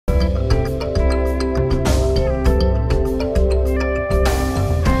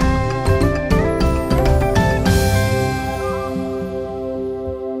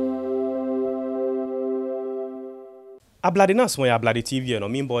Ablade na so ya Ablade TV no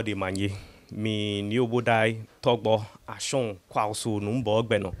mi body manye mi ni obodai togbo ashon kwa so no mbo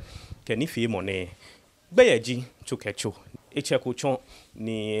ogbe no ke ni fi mo ne gbeyeji chukecho echekuchon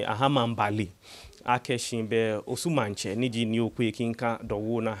ni ahama mbali akeshin be osumanche ni ji ni okwu ekinka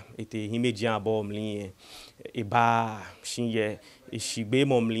dowo na ete himeji abo mliye eba shinye ishigbe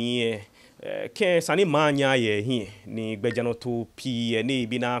mo mliye ke sani manya ye hi ni gbejano to pi ne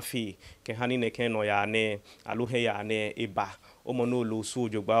bi na fi ke hani ne ken no ya ne aluhe ya ne eba omo no lo so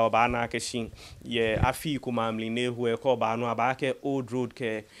jogba oba na keshin ye afi kuma mli ne hu e ko ba no aba ke old road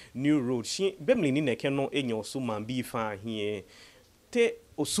ke new road shin bemli ni ne ken no enyo so man bi fa hi te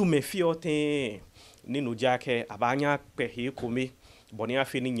osume fi oten ni no jake abanya pe he komi boni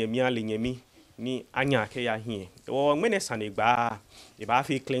afi ni nyemi ale nyemi ni anya ke ya hi o ngene sanigba e ba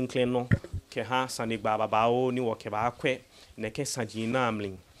fi clean no ke ha sanigba baba o ni wo ke ba kwe ne ke sanjina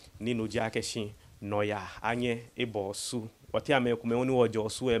amlin ni no jake shin no ya anye ebo su wati ame kume oni wojo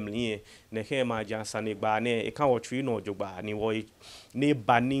su emlie ne ke ma ja sanigba ne e kan wo twi no jogba ni wo ne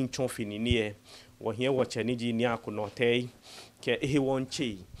ba ni nchon fini ni e wo hie wo che ni ji ni aku Nortei ke e won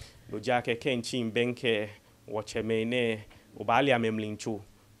chi no jake kenchi benke wo che me ne obali amemlincho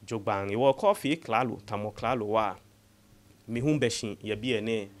jogban e wo coffee klalo tamo klalo wa mi humbeshin ye bi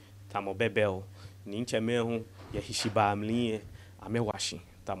ene tamo bebel ni nche me hu ye hishiba amlie amewashin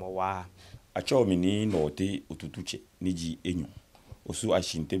tamo wa acho mi ni Nortei otutuche ni ji enyo osu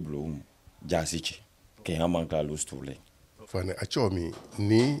ashinte blom jasiche ke ha Mankralo stole fane acho mi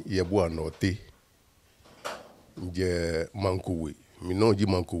ni ye bo Nortei je mankowe mi no ji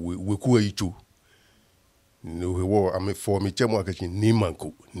mankowe we ku ichu no he wo ame for mi chemo akachi ni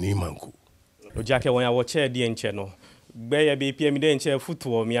manko o jake won ya wo che die nche no gbe ye be pie mi de nche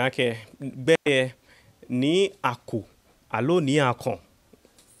futu mi ake gbe ye ni ako alo ni akon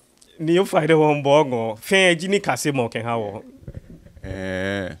ni o faide won bogo fe ji ni kase mo ken ha wo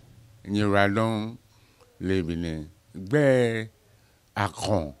ni radon lebine gbe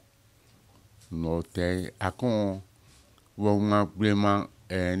akon Nortei akon wo ma plema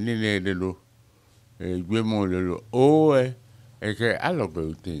ni le de lo gbe mo le lo o e ke alope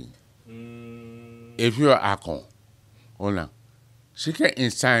utin if you akon ona sike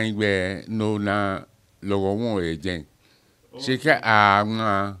insan gbe no na logo won e jen sike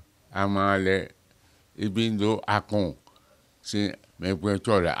amale ibindo akon si me gbe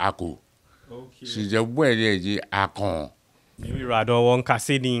chola ako si je bwele ji akon ni rado won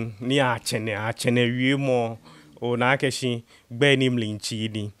kase ni achene wie mo o na keshi gbe ni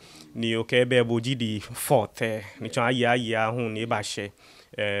mlinchi ni oke be boji di forte ni chan ya hu ni ba she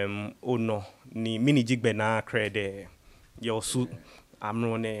ono ni mini jigbe na crede yo su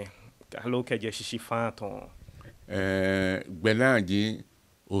amrone alo keje shishi fa ton gbenaji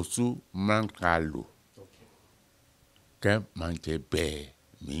osu Mankralo ke manje be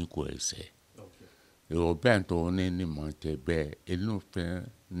mi ko ese o bento ni manje be enu fe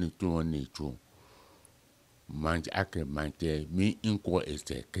ni to ni chu manje ake manje mi inko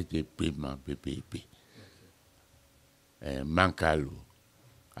ese ke de be ma bebe Mankralo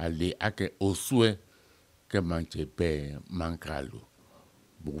ali ake osue ke manje be Mankralo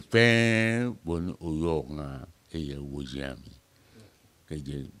bu fe bon oyo nga eye wojami ke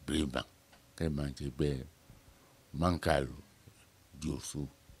je breba ke manje be Mankralo diosu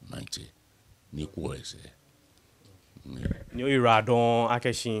manje ni kwese ni iradon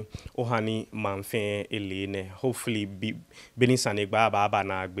akeshin ohani manfen elene hopefully beni sanigba baba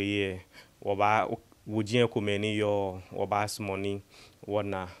na agbe oba wojien komeni yo oba smoni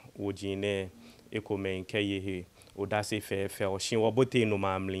wona wojine ekomen keye odase fe oshin wobote no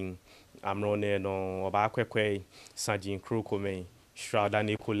mamlin amrone no oba kwekwe sanjin kru komen shroud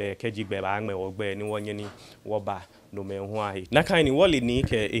ni kule kejigbe ba agme ogbe ni wonyeni woba no me hu ahi na kan ni wole ni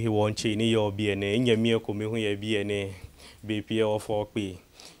ke ehe wonche ni yo bi ene nyamie ko me hu ye bi ene be pie ofo pe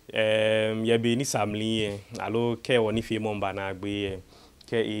ye be ni samli alo ke woni fi mo mba na agbe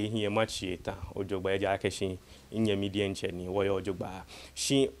ke ehe machieta ojogba eja keshin nyami die nche ni wo yo ojogba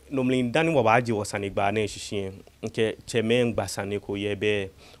shi no mlin dani wo ba ji wo sanigba na shishin nke chemen gbasane ko ye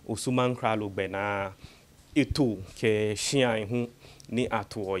be osu Mankralo gbe na eto ke shian hu ni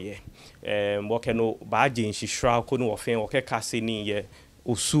atoye woke no ba jin shishra ko no ofen woke kase ni ye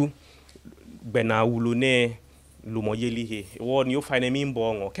osu gbena wulo ne lumoyeli he wo ni o fine mi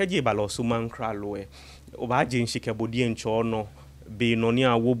mbo ngo keje ba lo osu Mankralo o ba jin shike bodie ncho no be no ni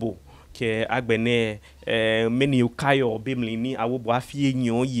awobo ke agbene meni ukayo bemli ni awobo afie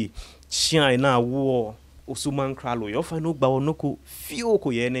nyon ye chian na awo osu Mankralo yo fa no gba onoko fio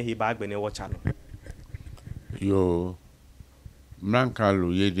ko ye ne he ba agbene wo chalo yo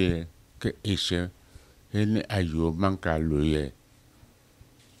Mankralo yede ke ishe Hene ayo Mankralo ye.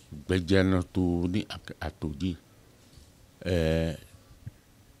 Bejana tu ni atodi.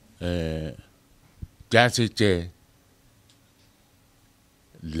 Jasete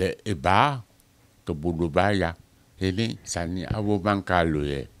le eba ke bodobaya. Hene sani abo Mankralo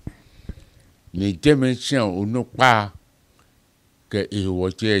ye. Ni dimension unokpa ke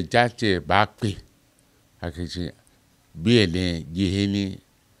iwoche jate bakpe. Akisi biene jiheni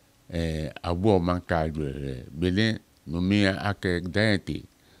abo Mankralo bene numia ake dente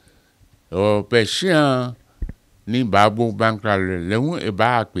o peshian ni babo Mankralo lewu e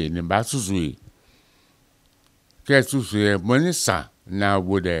ba pe ni ba susui ke susui monisa na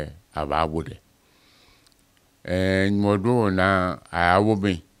wode aba wode nmodo na awo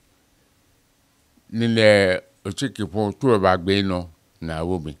mi ni le ochiki fo tu ba gbe no na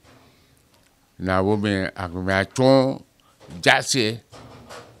wo mi akome achon jase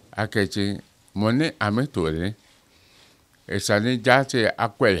akechi moni ametore esani jase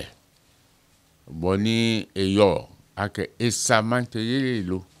akwele boni eyo ake esamante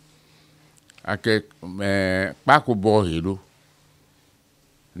yelo ake pako bo helo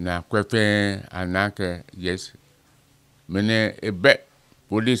na kwefe anake yes mene ebe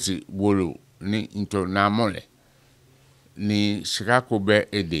police wolo ni into na mole ni shikako be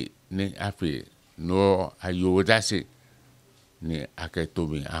ede ni afi no ayo dase ni ake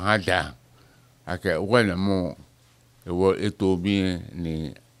tobi ahada ake wena mo ewo etobi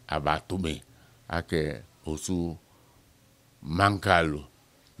ni abatobi ake osu Mankralo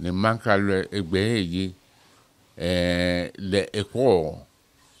ni Mankralo egbe yi le eko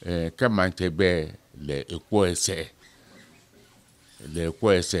kamantebe le eko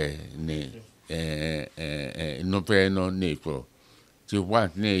ese ni no pe no nefo ti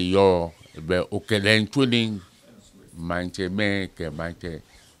wat ne yo be okelen tuning manche me ke manche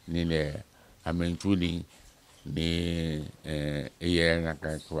ni le amentuning ni eye na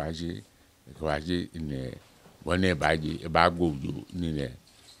ka kwaji ne bone baji ba goju ni le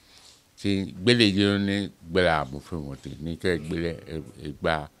ti gbele je ni gbela mo fe won ti ni ke gbele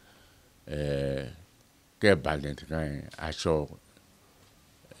egba ke balance kan aso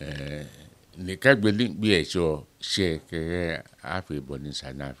ni ke gbele bi eso se ke afi boni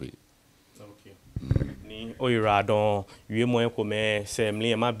sanafi ni oiradon wie mo ko me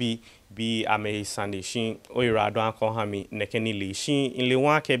semli ma bi ame sande shin oiradon akon ha mi nekeni le shin in le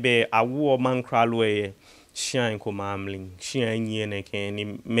wan ke be awu Mankralo ye shin ko mamlin shin yin neken ni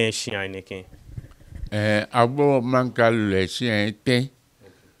me shin neken abo Mankralo le shin te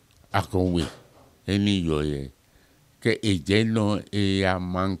akonwe eni yo ye ke eje no ya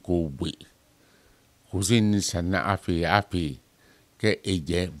mankowe kuzini sana afi ke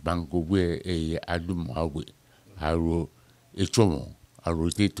eje bankowe adumawe aro echomo aro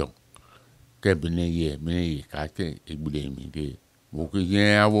tito ke mene ye ka ke egbule mi de mo ke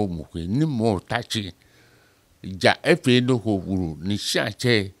yen awo mo ke ni mo tachi ja efe no ko wuru ni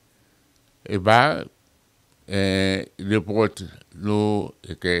shache e ba report lo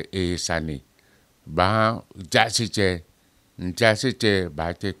ke sani ba jasite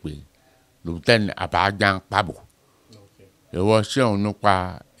ba te pe lo ten abajan pabo ewo se onu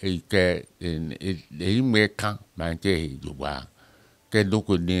pa ike me kan manje jowa ke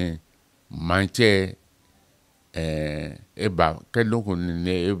loko ni manje eba ke loko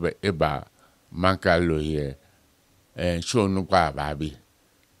ni eba Mankralo ye so nu pa ba bi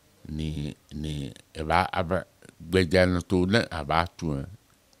ni eba aba gbejano to na aba tu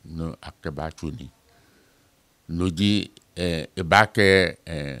no akeba tu ni noji eba ke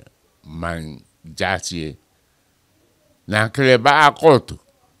man jasie na kle ba akoto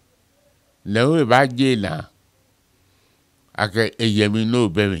lewe ba je na ake eyemi no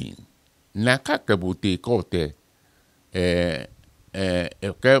bemi na kakebote kote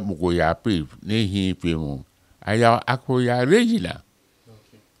ke mugo ya pe ni hi pe mo aya akoya regila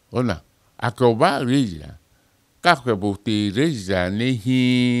ona akoba regila kakebote regila ni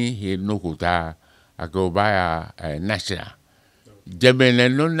hi no kota akoba ya national jebele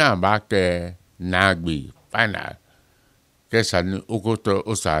no na ba ke nagbe final ke sanu okoto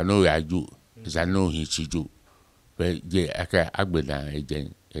osano yaju sanu hichiju pe je aka agbena eje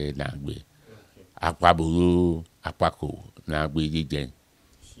nagbe apaburu apako nagbe je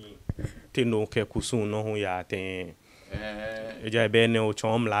tino ke kusun no hu ya ten eja be ne o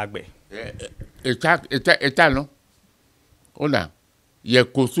chom lagbe eta no ona ye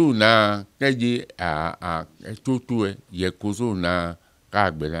kusun na keji tutu ye kusun na ka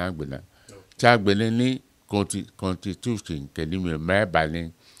agbena chagbele ni constitution kelime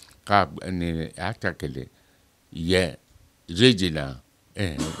mebani ka ni atakele ye regional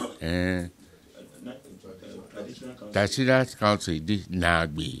National Council di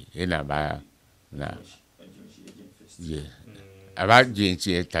nagbi ina ba na yeah about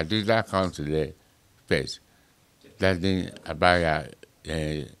jinsi National Council first then about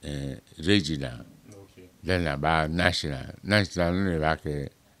regional then about national ne ba ke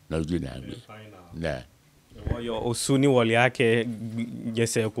no di nagbi na Yo osuni wali ake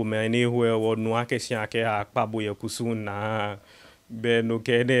yese kume ni huwe wonu ake shi ake akpabo ye kusu na be no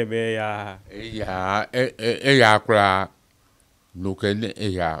kene be ya ya kura no kene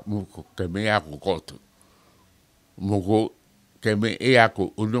ya muko keme ya ko kotu muko keme ya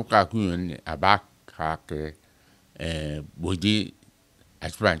ko unuka kunye abaka ke bodi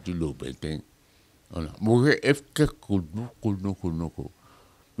aspanti lo beten ona muko efke kunuko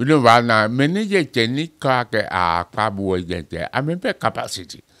bino bana menije technique ke a kabo yete amembe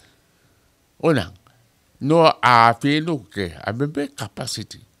capacity ona no a feel que a bebe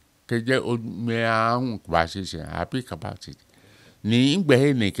capacity que je o me a un capacity a pi capacity ni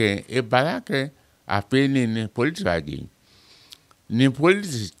ngbe ni ke e bala ke a fe ni politique ni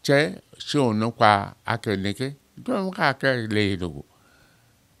politique che so no kwa akene ke do ka ke le do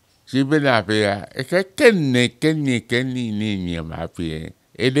si be na pe e ke ni ma pe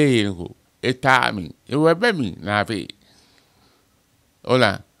e de ko e ta mi e we be mi na pe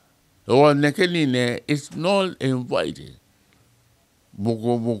ola o nekeni is not invited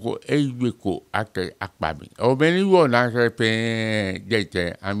boko eyeko ake akpami o beni wo na se pe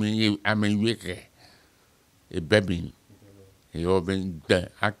jete ami weke e bebi e o ben de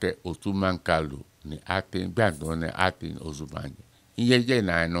ake Mankralo ni ate gbado ne ate Osumanje iye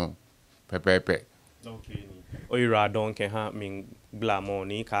na no pepepe okay ni o ira don ke ha min blamo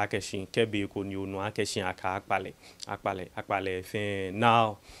ni ka ke shin ke be ko ni onu ake shin aka akpale fe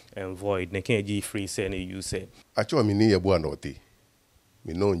now and void ne can ji free say ne you say Acho mi ni yebu Nortei.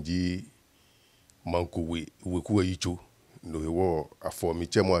 Mi no nji manko we ku yicho. No hewo afọ mi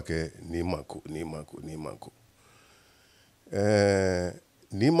chemo ake ni manko.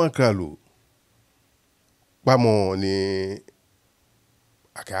 Ni Mankralo. Pamo ni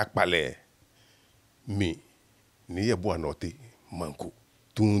ake akpale mi ni yebu Nortei manko.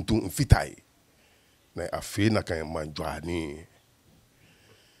 Tun fitai. Na afi na kan manjwa ni.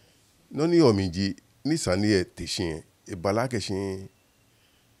 No ni omiji ni sanie tishin e balake shin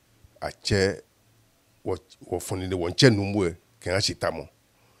ache wo funi de won chenu mwe kan ashitamo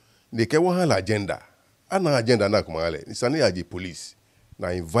ne ke wo la agenda ana agenda na kuma ale ni sanie aji police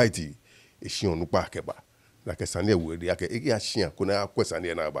na invite e shin onu pa keba na ke sanie we ri ake e ashin ko na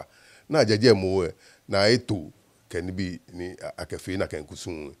kwesanie na ba na ajeje mo na eto ke ni bi ni akefe na kan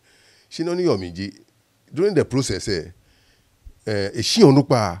kusun shi no ni omiji during the process e shin onu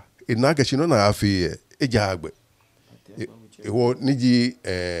pa ina ke shino na afi eja agbe ewo niji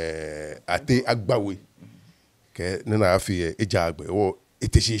ate agbawe ke na afi eja agbe ewo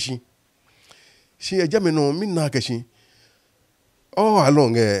eteshishi shi eja me no mi na ke shi all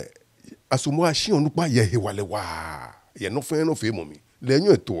along asumo ashi onupa ye hewale wa ye no fe mo mi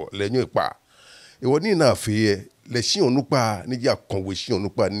lenyu eto lenyu epa ewo ni na afi le shi onupa niji akonwe shi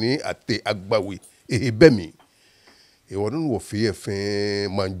onupa ni ate agbawe ehebemi e wonu wo fe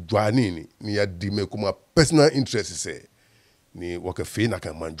manjwani ni ya dime kuma personal interest se ni wo ke fe na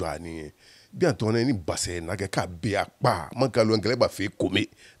kan manjwani bi antone ni base na ke ka be apa Mankralo ngele ba fe kome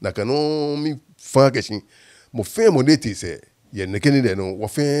na kan no mi fa ke shin mo fe mo neti se ye ne keni de no wo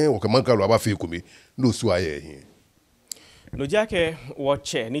fe wo ke Mankralo ba fe kome no su aye hin no jake wo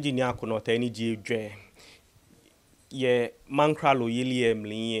che ni ji ni akono ta ni ji dwe ye Mankralo yeli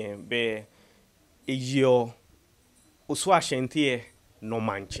emli be eyo osu ashanti no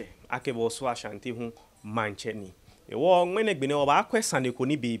manche akebo osu ashanti hu manche ni ewo nwene gbene oba akwesane ko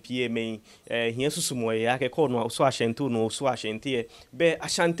ni bepie men hia susumo ye akeko no osu ashanti no osu ashanti be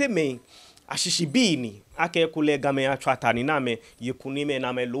ashanti men ashishibini akekule game atwatani na me yekuni me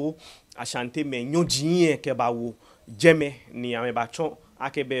na me lo ashanti men nyojin ke bawo jeme ni ame bacho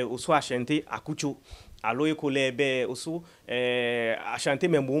akebe osu ashanti akucho alo ekole be osu ashanti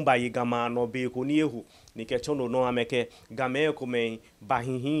men bumba yigama no be ko ni ehu ni ke chono no ameke game ko men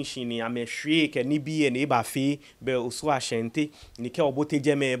bahihin shini amehwe ke ni biye ni ba fi be osu ashente ni ke obote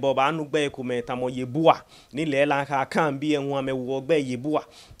jeme bo ba anu gbe ko men tamo yebua ni lela ka kan biye hu amewo gbe yebua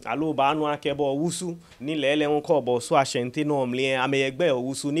alo ba anu akebo wusu ni lele won ko bo osu ashente no mle ameyegbe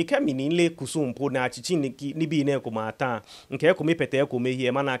wusu ni ke mi ni le kusum po na achichi ni bi ne ko mata nke ko mi pete ko me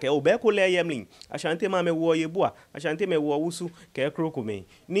hie mana ke obe ko le yemlin ashante ma mewo yebua ashante mewo wusu ke kro ko men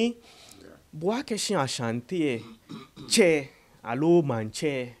ni boa keshin ashante che alo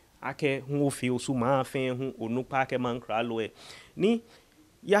manche ake hu fi osu ma fe hu onupa ke Mankralo ni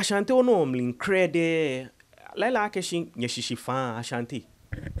ya ashante ono mlin crede laila akeshi nyeshishi fan Ashanti.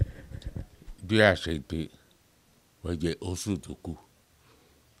 Di Ashanti waje osu tuku.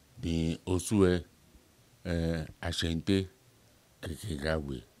 Di osu Ashanti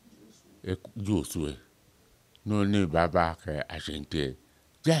kekegawe. Ju osu no ni baba ke Ashanti.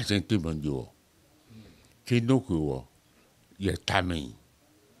 Di Ashanti monjo. Kinoku wo ye tami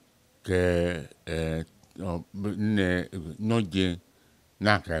ke ne noje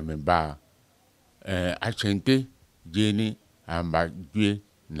na ka me ba Ashanti jeni amba due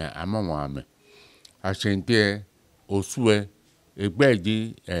na amawame Ashanti osue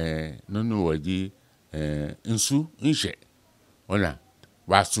egbeji nunu waji nsu nse ona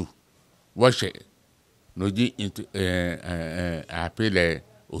wasu washe noji apele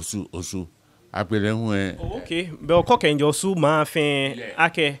osu apele hu Okay, be okoke njo su ma fin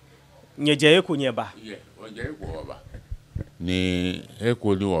ake nyeje eku nyeba. oje ko oba ni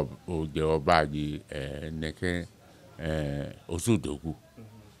eko ni oje oba ji neke osu dogu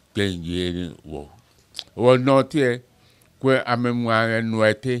kenje ni wo no tie kwe amemwa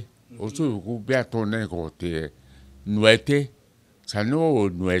nuete osu ku bia to ne ko tie nuete sano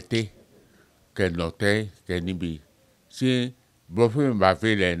nuete ke note ke nibi si bofin ba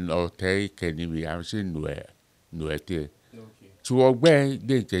fele Nortei ke nibi am si nuete tu ogbe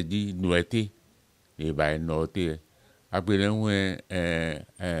de jadi nuete e ba Nortei agbere nwe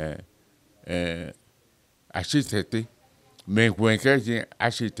asitete me kwen ke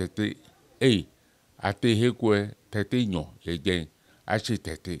asitete ate hekwe tete nyo eje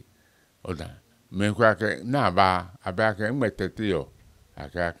asitete oda me kwa ke na ba aba ke metete yo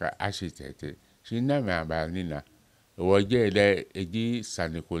aka asitete sina me aba nina woje le eji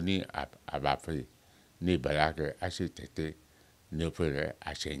sanikoni abafe ni balake asitete ne fere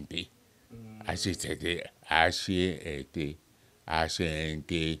Ashanti asitete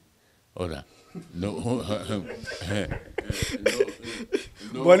Ashanti oda no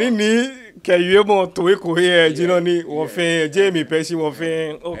Boni ni ke yue mo to eko he jino ni wo fin Jamie Percy wo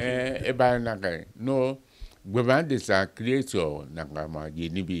fin. Okay. e ba na ka no gbeban de sa creator na ka ma je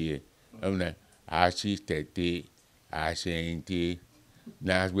ni bi ona asitete Ashanti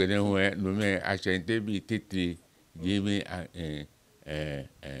na gbere ho no me Ashanti bi tete jimi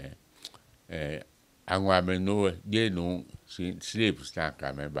anwa me no de no slaves na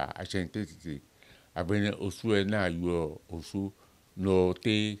ka me ba Ashanti tete abene osu na yo osu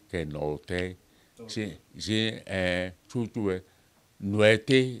Nortei ke Nortei je tutu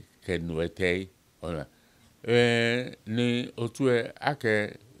nuete ke nuete ona ni otu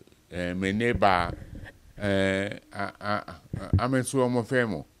ake meneba amesu omo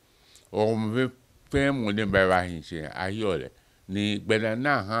femo ne ba hinse ayole ni gbeda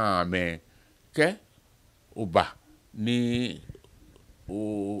na ha me ke uba ni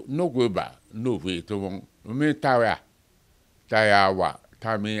o nogweba nowe to won me taya wa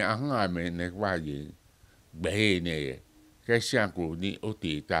tami aha me ne kwaje gbe ne ke shanko ni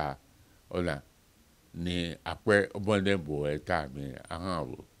otita ola ni ape obonde bo eta mi aha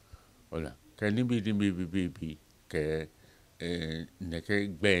wo ola ke ni bi ke ne ke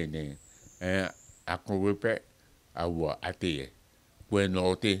gbe ne akowe pe awo ateye kwe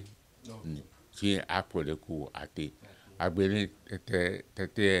Nortei si akole ku ate agbere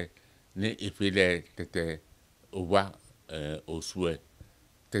tete ni ifile tete owa osue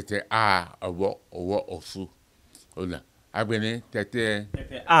tete owo osu ola agbere tete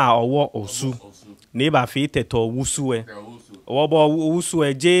Owo osu ni ba fi teto wusu owo bo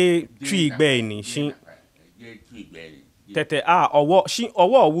wusu je twi igbe ni shin tete owo shin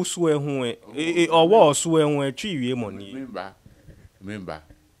owo wusu hu owo osu hu twi wie mo ni member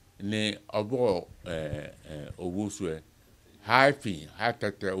ni obo owusu hyphen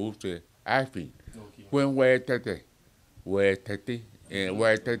hatete owusu hyphen when we tete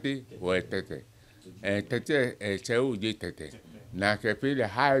tete che uje tete na ke pele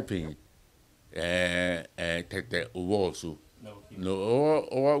hyphen tete owosu no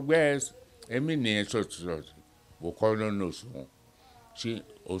o wes emi ni so wo kono no so si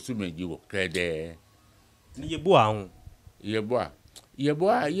osu meji wo krede ni yebu ahun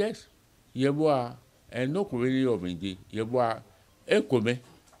yeboa yes yeboa no ko ri omeji yeboa ekome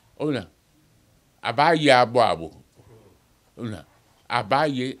ona abaye abo ona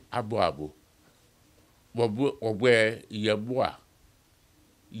abaye abo obwe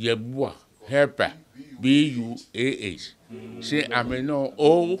yeboa helper BUAH say ameno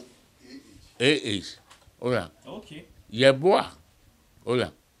OAH ona okay yeboa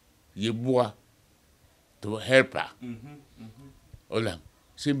ona yeboa to helper ola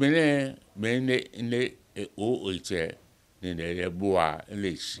si mene ne o oche ne yeboa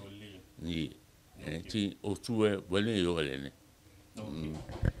le ni ti otuwe wele yo le ne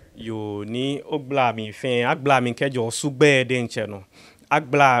yo ni ogbla mi fen agbla mi kejo sugbe de nche no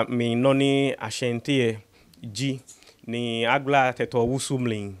agbla mi no ni Ashanti ji ni agbla teto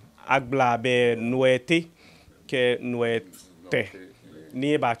wusumlin agbla be Nortei ke Nortei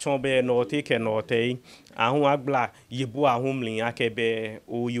ni ba chon be Nortei ke Nortei ahun agbla yibu ahun mlin akebe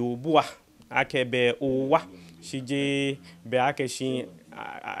oyobua akebe owa shije be akeshin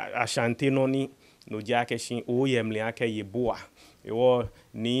Ashanti no ni no je akeshin oyemlin ake yibua ewo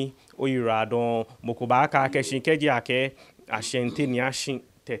ni oyira don mokoba aka akeshin keji ake Ashanti ni ashin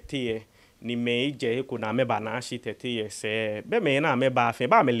tete ni me je ko na meba na ashi tete se be me na meba afen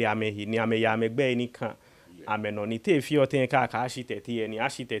ba me le amehi ni ame ya megbe ni kan ameno ni te fi oten ka ashi tete ni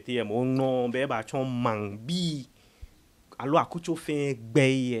ashi tete mo no be ba chon man bi alo akucho fen gbe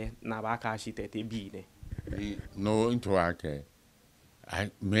ye na ba ka ashi tete bi ne no into ake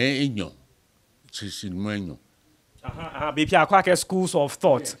me inyo chisin mo inyo be pia kwa ke schools of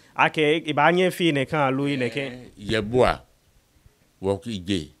thought ake ibanye fi ne kan alo ne ke yeboa work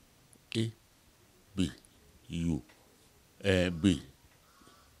ije B U B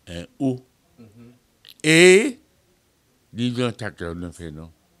O A division tackle no fe no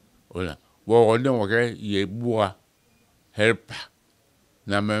ola wo no wo ke yeboa helper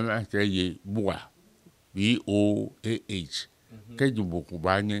na me ke yeboa B O A H ke jubo ku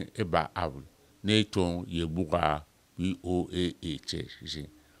banye eba abu ne ton yeboa B O A H si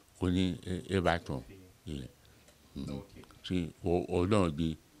koni eba ton si o no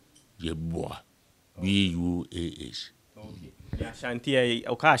di yeboa B U A H Ashanti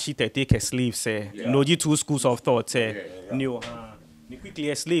oka ashi tete ke sleeves no ji two schools of thought ni o ni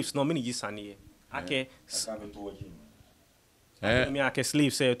quickly sleeves no mini jisani ake mi ake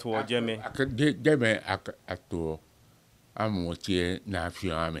sleeves to jeme jeme ato amotie na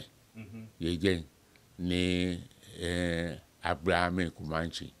afiame ye ni Abraham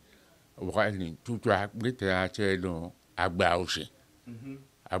Kumanchi wakani tutu agbete ache no agba ose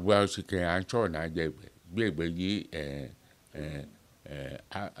agba ose ke ancho na gbegbe yi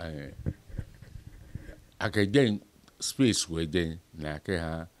akaden space we na ke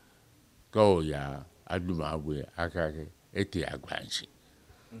ha go ya aduma we akake eti agbanchi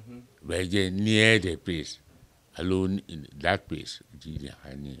we near the place alone in that place ji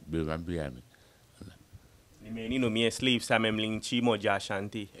hani be bambia me ni me ni no mi sleeves amemlin chi mo ja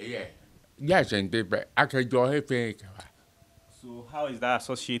Ashanti yeah Ashanti but akajo hefe so how is that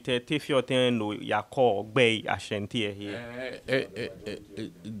associated if you ten no ya call gbe Ashanti here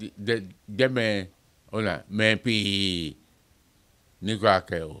the deme ola me pi ni ko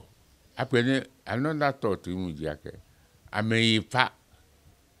akeo apene another thought mu ji ake ameyifa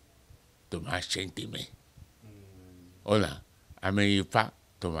to ma Ashanti me ola ameyifa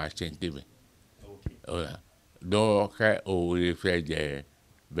to ma Ashanti me ola do ke o re fe je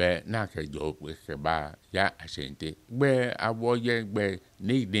be na ke jo pe ke ba ya Ashanti gbe aboye gbe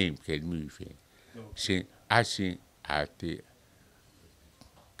nickname ke mi fe se asin ati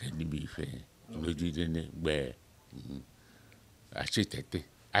ke mi fe no di ne gbe asitete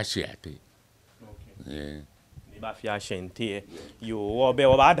asiate ni ba fi Ashanti yo wo be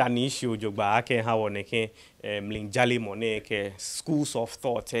wo ba da ni isi ojogba ake ha won ke mlinjale money ke schools of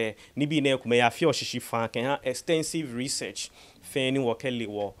thought ni bi na kuma ya fi oshishi fan ke ha extensive research fe ni wo ke le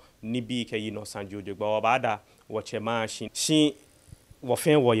wo ni bi ke yi no sanjo ojogba wo ba da wo che ma shi wo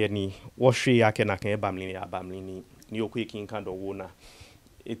fe wo ye ni wo hwe ake na kan ba mlin ni okuikin kan do wo na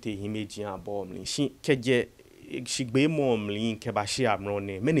ete himeji abo mlin shi keje shigbe mo mlin ke ba shi amro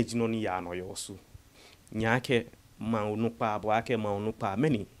ne manage no ni ya no yo su nyake ma onupa abo ake ma onupa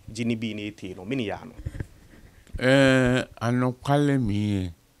meni jini bi na ete no meni ya no anokale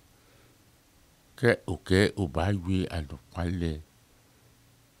mi ke oke obawe anokale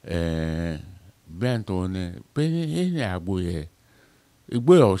bento ne pe ni agbo ye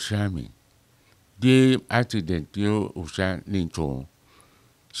igbo osami de accident yo osan ni to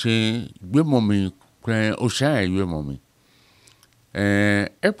se gbe mo mi kran osan ewe mo mi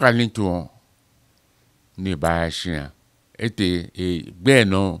e to ni ba shia ete gbe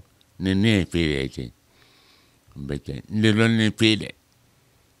no ni efere eje mbeke nlelo ni efere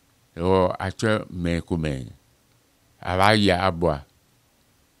o acho me kume aba ya abua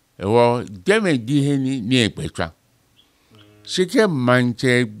o deme di heni ni epetwa sike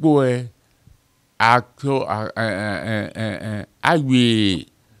manche gbo acto awi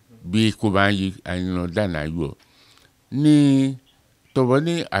bi kubanyi anyo dana yo ni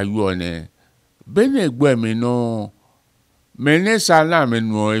toboni ayo ne bene gbo mi no mene sala me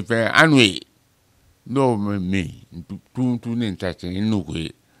no ife anwe no me tu ni ntati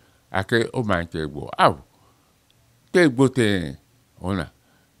nuwe ake o man tegbo aw tegbo te ona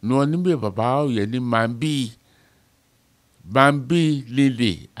no ni be baba ye ni mambi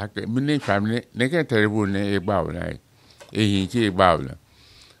lili ake mine family ne ke terrible ne egba ona ehin ti egba ona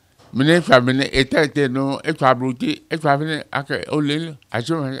mine family etete no etwabruti etwabne ake ole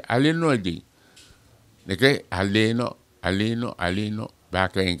ajo ale no di ne ke ale no ba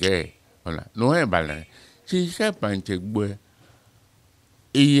ke ona no e bala si se pan tegbo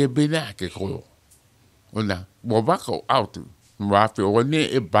iye bena ke ko ona boba ko out wa fe oni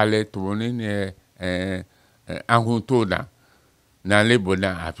e ballet to ni ahunto na le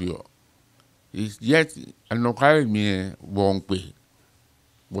bona afio is yet anokare mi bonpe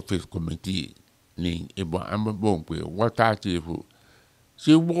what is committee ni e bonpe what are you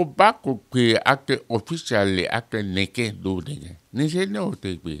si wo ba ko pe ake officially ake neke do de ni se no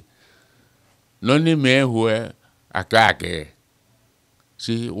te pe no ni me ho ake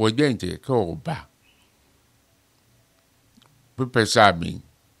si wo gente ko ba pepe sabi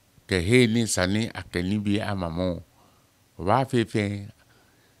ke he ni sani ake ni bi amamo wa fe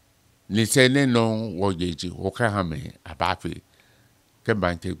ni se ne no wo jeji wo ka ha me abafe ke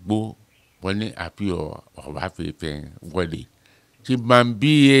bante gbo woni apio o wa fe wodi ti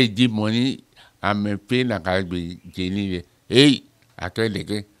mambi e di moni ame pe na ka gbe jeni hey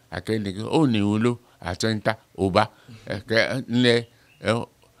akeleke o ni ulo atenta oba ke le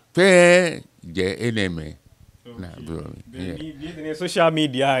fe je eneme na bro ni social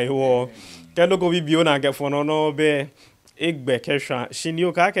media e wo ke no go bi na ke fono no be egbe kesha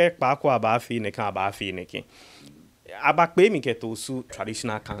shinio ka ke pa kwa ba fi ne ka ba fi ne ki aba pe mi ke to su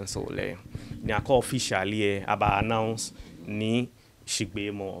traditional council le ni aka officially aba announce ni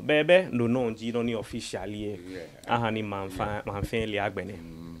shigbe mo bebe no no ji no ni officially aha ni manfa le agbene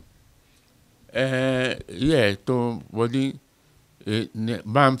to body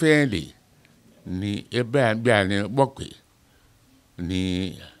manfa le ni ebe abia ni bokwe ni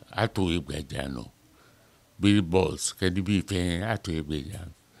ato igbeja no billboards ke di bi fe ato igbeja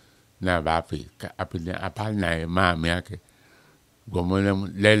na ba fe apene apal na ma me ake gomole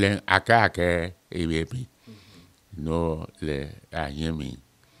lele aka ebebi no le ayemi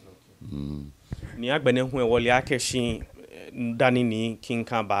ni agbene hu e wole akeshin dani ni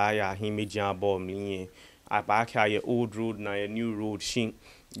kinka ba ya hin meji abo mi aba ka ye old road na ye new road shin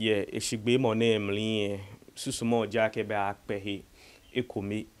ye eshigbe mo na emli susumo ja ke ba akpehe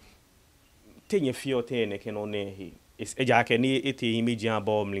ekomi tenye fio te ne ke no ne he eja ke ni ete hin meji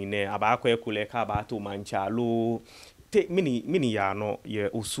abo mi ne aba akwa ekule ka ba to manchalo te mini ya no ye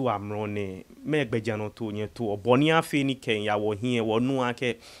osu amro ne me gbeja no to nye to oboni afi ni ken ya wo hin wo nu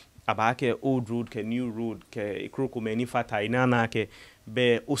ake aba ke old road ke new road ke ikroko meni fata ina na ke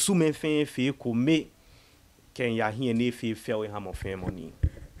be osu me fe ko me ken ya hin ne fe we ha mo fe money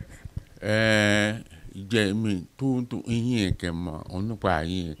je mi tu hin ke ma onu pa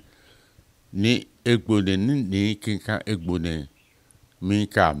yin ni egbode ni kinka egbode mi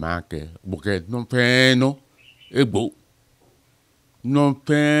ka ma ke buke no fe no egbo no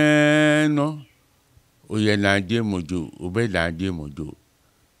peno oye na je mojo obe na je mojo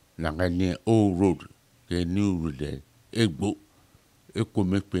na ngani old road ke new road egbo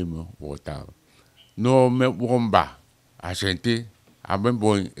ekome pe mo water no me womba asente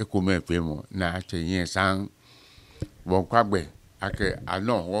abembo ekome pe mo na atenye san bon kwagbe ake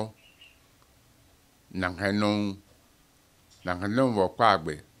ano ho na ngano wo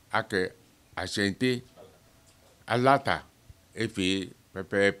kwagbe ake asente alata efe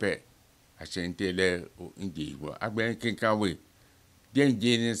pepepe asente le ndi wo agbe kinka we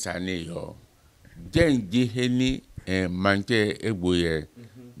denje ni sane yo denje heni manje egboye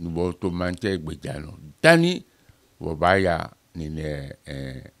nubo to manje egbeja no dani wo baya ni ne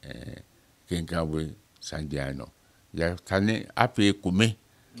kinka we sandiano ya tane afi kume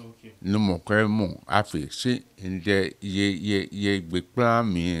okay no mo kre mo afi si inde ye gbe plan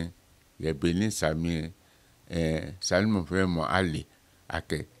mi ye beni sami salmo fremo ali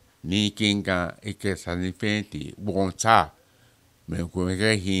ake ni kinga ike sanifenti bonta me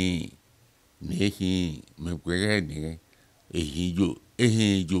kwere hi me kwere ni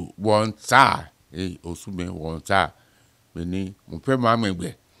ehijo bonta osume bonta me ni mo fe ma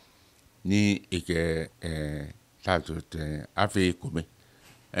megbe ni ike tato te afi kome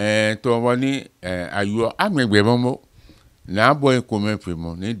to woni ayo amegbe momo na boy kome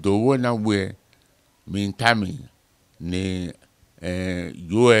fremo ni dowo na we mintami ni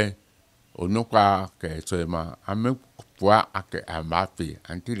yoe onukwa ke soema ame kwa ake amafi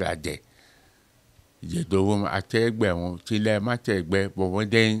antila de je dowo ategbe won tile ma tegbe bo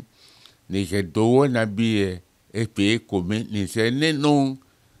den ni je dowo na bi epe komi ni se nenu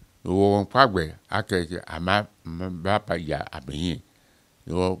wo pagbe ake ama ba pa ya abeyin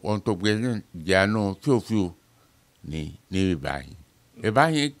wo on to gbe ya no fiofio ni bayi e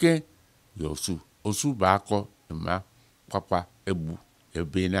bayi ke yo osu ba ko ma papa ebu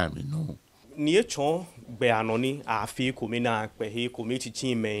ebe na mi no ni echon gbe anoni afi komi na pe he komi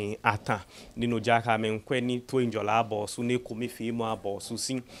chichi me ata nínú jaka me nkwe ni to injola abosu ne komi fi mo abosu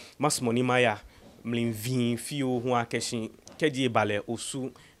sin masmoni maya mlin vin fi o hu akeshin keji bale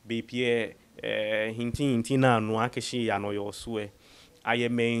osu be pie hinti na anu akeshin ya no yo su aye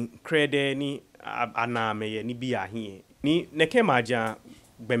me krede ni ana me ye ni bi ahi ni neke maja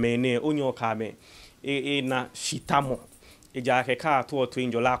gbemene onyo ka me na shitamo eja ke ka to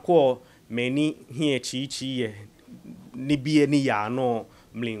injola ko many here chi ye ni bie ni ya no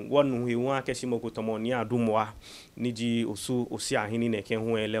mlin wonu he won akesi mokotomo ni adumoa ni ji osi ahini ne ke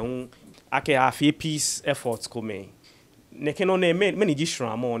hu ele hu ake afi peace efforts come ne ke no ne me ji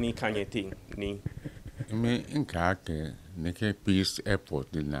shramo ni kanyete ni me nka ke ne ke peace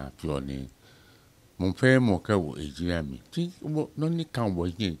effort na pio ni mo fe mo ka wo ejira mi ti no ni kan wo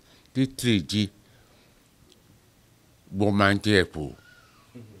yin ti 3G bo manje po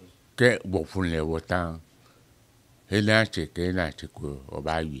ke bo fun le wotan ela che ke na che ko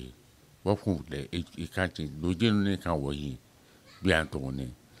oba yi bo fun le e kan ti lo je ni kan wo yin bi an to ni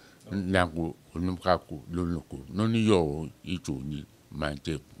na ko onu ka ko lo ko no ni yo ito ni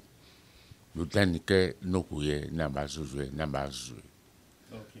manje lo tan ke no ko ye na ba su na ba su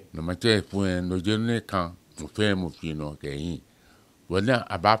okay no manje fun no je ni kan mo fe mo fi no ke yin wona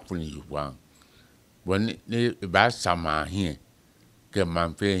aba fun yi wan woni ne ba sama hin ke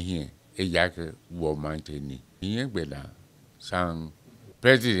man fe hin e ya ke wo man te ni yin gbela san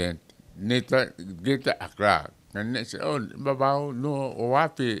president neta geta akra na se oh baba no o wa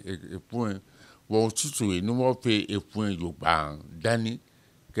fe e point wo tutu e no wo fe e point yo ban dani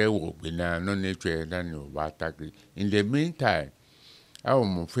ke wo gbe na no ne twe dani o ba ta in the meantime awo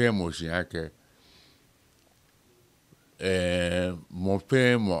mo fe mo si ake mo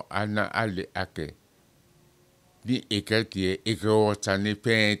fe mo ana ale ake di eketie ekewota ni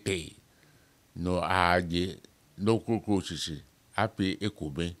pente no aje no koko sisi api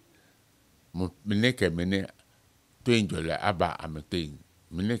ekobe mo mineke mene to enjola aba amete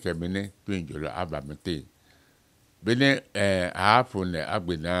mineke mene to enjola aba amete bene afu ne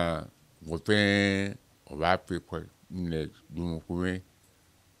agbena mo fe o ba pe ko ne dumo kuwe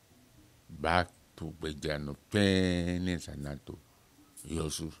back to bejano pen sanato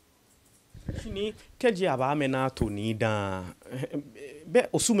yosu ni keji aba me na to ni da be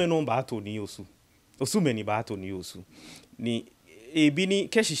osume no ba to ni osume ni ba to ni osu ni ebi ni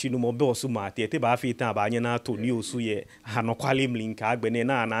keshishi no mo be osuma te ba fi tan ba anya na to ni osu ye hanokwale mlinka agbene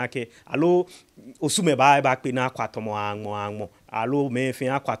na ake alo osume ba pe na akwatomo anmo alo me fi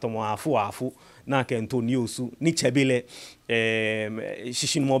akwatomo afu na ke ntoni osu ni chebele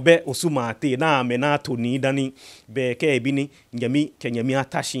shishin mo be osuma te na me na to ni dani be ke ebi ni nyami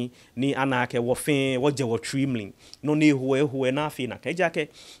atashi ni anake wo fin wo je wo trimling no ne huwe na fi na ke jake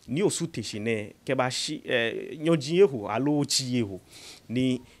ni osu teshi ne ke ba shi nyoji ehu alo chi ehu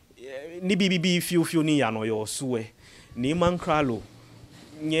ni bibi fiu ni ya no yo suwe ni Mankralo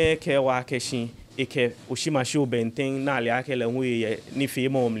nye ke wa keshin eke oshimashi obenten na ale akele hu ye ni fi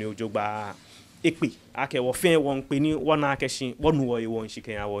mo mle ojogba ekpe ake wo fin won pe ni wona akeshin wonu wo won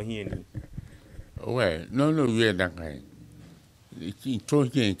shike ya wo hin ni well no we da kai ki to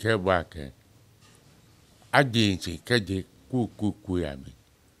yin ke ba ke agency ke de ku ya mi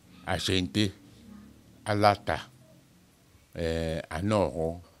asente alata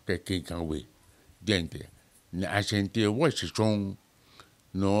anoho ke kan we dente na asente wo chichon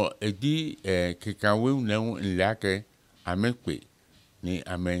no edi ke kan we na nla ke amepe ni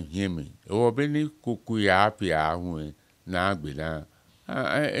amenhiemi o be ni kuku ya apia hu na agbela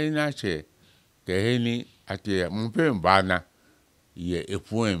na che ke ni ati mpe mbana ye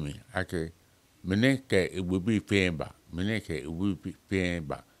efuemi ake mene ke egbebi pemba mene ke egbebi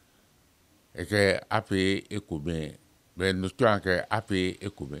pemba eke ape ekobe be no to ake ape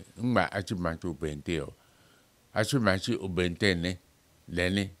ekobe ngba achimanchi obente o achimanchi obente ne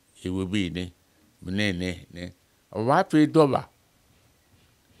leni egbebi ne mene ne o wa pe doba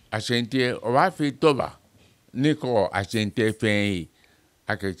asente o wa fi toba niko asente fen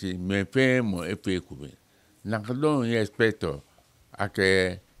aketi me fen mo epe kube na kdo ye expecto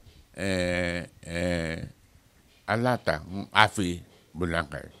ake alata afi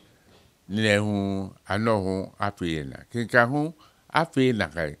bulanka ne hu ano hu afi na kinka hu afi na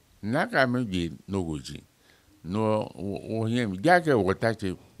kai na ka me bi no goji no o yen jake wota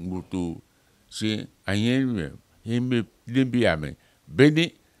che ngutu si ayen me himbe limbi ame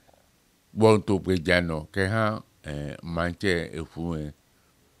beni want to be jano ke ha manche efu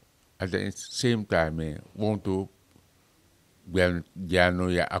at the same time want to be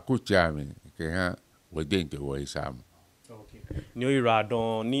jano ya akucha me ke ha weden te wo isam ni oyira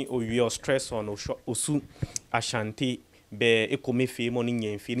don ni owie stress on osu ashanti be ekomi fi mo ni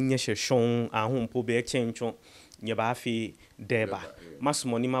nyen fi ni nyehye shon ahompo be chencho nye ba fi deba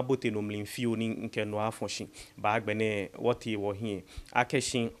masmo ni mabote no mlimfi oni nke no afoshin ba agbene woti wo hie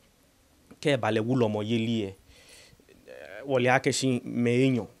akeshin ke bale wulomo yelie wole akeshin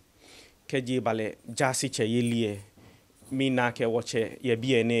meenyo keji bale jasi che yelie mina ke woche ye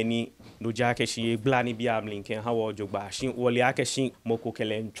bie ne ni no jake shi blani bia mlinken ha wo jogba shin wole akeshin moko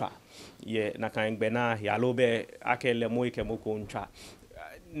kele ntwa ye na kan gbe na ya lobe akele mo ike moko ntwa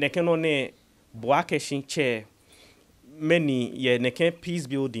nekeno ne bo akeshin che many ye neke peace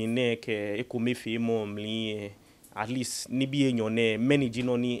building ne ke ekomefi mo mli at least ni bi enyo ne many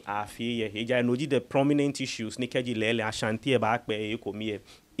jino ni afi ye eja no ji the prominent issues ni keji lele ashanti e ba pe ekomi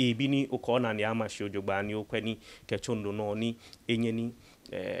e bi ni okona ni amashi ojogba ni okwani kechondo no ni enyeni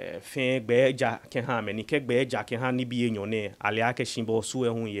fe gbe eja ke ha me ni ke gbe eja ke ha ni bi enyo ne ale akeshin bo su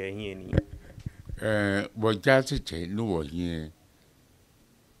ehun ye hin ni bo jasi che no wo hie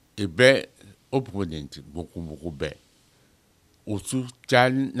ebe opponent boku be osu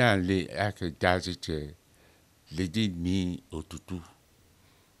jan na le ake jasi che le di ni otutu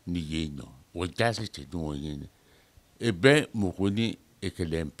ni yeno wo jasi che no yene ebe moko ni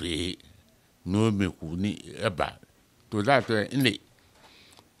ekelempe no meku ni eba to that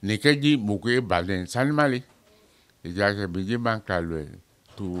ne keji moko eba len sanmali ejake biji Mankralo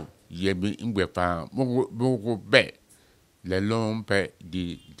to yemi ngbepa moko be le lompe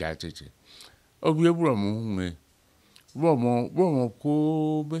di jasi che obi eburo mo hunwe Bomo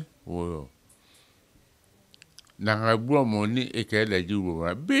kobe wo na bromo ni ekele di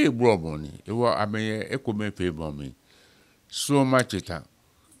wo be bromo ni ewo ameye ekome fe bomi so much ta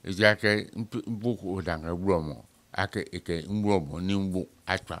ejake mbuku danga bromo ake eke bromo ni mbu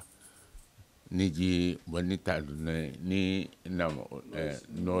atwa ni ji bonita ni na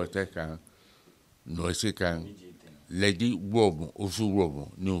Nortei kan no sekan lady bromo osu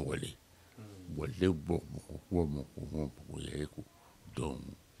bromo ni wole bomo yeku don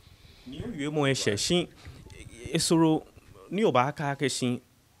ni owie mo ehye esoro ni oba aka akeshin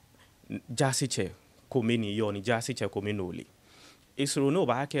jasi che komeni yo ni jasi che komeni ole esoro no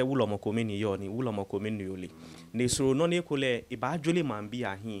ba aka wulomo komeni yo ni wulomo komeni ole na esoro no ne kole iba adwole mambi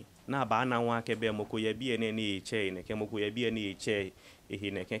ahin na ba na nwa aka be moko ye bi ene ne eche ne ke moko ye bi ene eche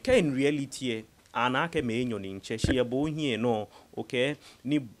ehi ne ke in reality ana aka me enyo ni nche hye bo hie no okay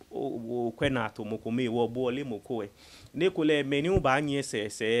ni kwena to moko me wo bo le moko ne kole meni uba anye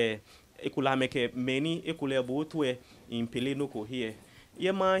se ekula meke meni ekule bo to impele no ko hie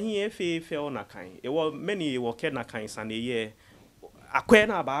ye ma hie fe ona kan e wo many wo ke na kan sane ye akwe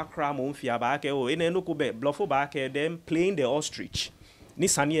na ba kra mo mfia ba ke o ene no ko be bluffo ba ke them playing the ostrich ni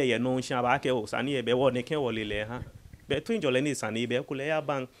sane ye no nsha ba ke o sane ye be wo ne ke wo lele ha be twin jole ni sane be kule ya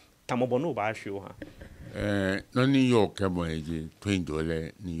ban tamobo no ba hwe ha no ni yo ke mo eje twin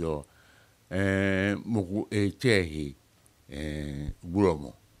jole ni yo moku echehi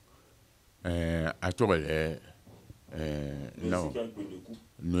buromo atole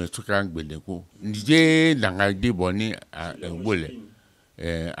no tukan gbeleku nije langa dibo ni ngole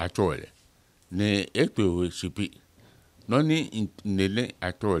atole ne eto sipi no ni nele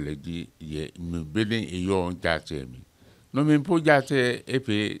atole di ye mbele eyo jase mi no me po jase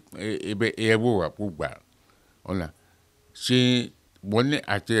epe ebe ewo apugba ona si boni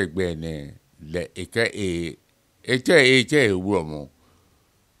ate egbe ne le eke eche buromo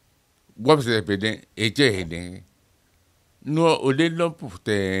wobse pede eche ne no ole no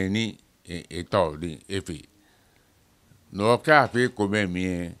pufte ni eto ni efi no ka fi come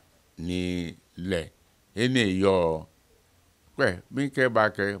mi ni le ene yo pe mi ke ba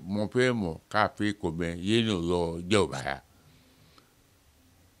ke mo pe mo ka fi come ye no yo jo ba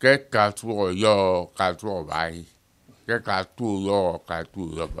ke ka tu yo ka tu ba ke ka tu yo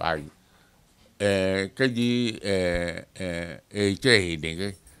ba ke di eche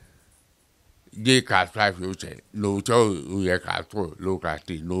ne ye ka fa fi uche lo cho ye ka to lo ka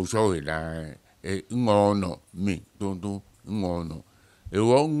ti lo so na ngono mi do ngono e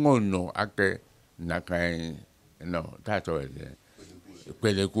wo ngono ake na kai no ta to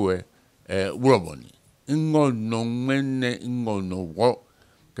pele ku uroboni ngono menne ngono wo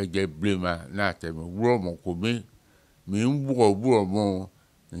ke je blema na te mo uromo ko mi nbuo mo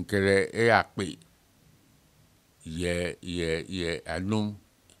nkere ape ye anum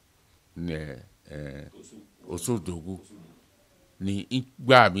ne osodogu ni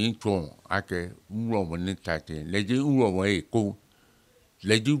gba mi ton ake nwo mo ni tate leji nwo mo e ko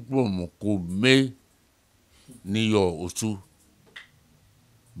leji gbo mo ko me ni yo osu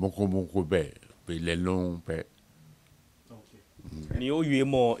moko be le long pe ni o yue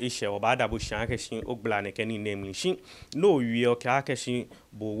mo ishe oba da bo shan ke shin ogbla ne ke ni name shin no yue o ka ke shin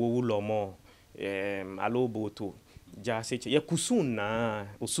bo wo lo mo alo bo to ja se che ye kusun na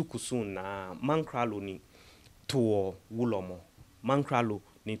osu kusun na Mankralo ni to wulo mo Mankralo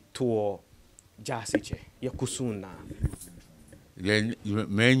ni to ja se che ye kusun na le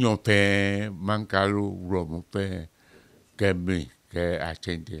me nyo pe Mankralo ro mo pe ke me ke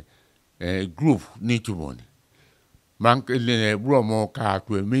atende group ni to money le bro mo ka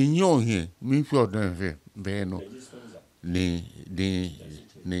to me nyo he mi fo den fe be no ni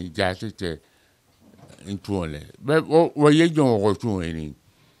ja se che into le be o ye jo ko to ni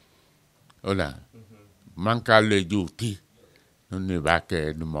ola Mankralo ju ti no ne ba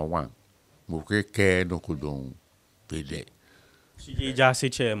ke number 1 mo ke no ko don pe de si ja se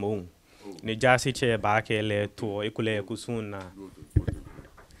che mo ni ja se che ba ke le to ekule kusun na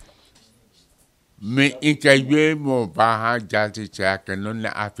me interview mo ba ha ja se che ke no na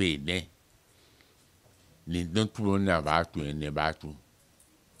afi ne ni don tu na ba tu ne ba tu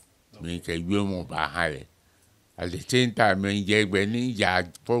me interview mo ba ha le at the same time me je gbe ni ya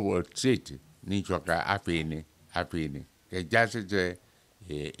forward sit ni choka afi ne ke ja se che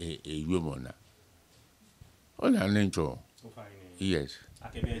mo na ola ncho yes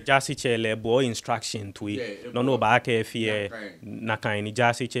akebe jasi che le bo instruction to no ba ke fi na kan ni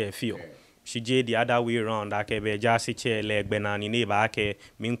jasi che fi she je the other way around akebe jasi che le gbena ni ne ba ke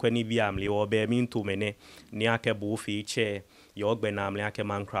min kwani bi amle obe min to mene ni ake bo fi che yo gbena amle ake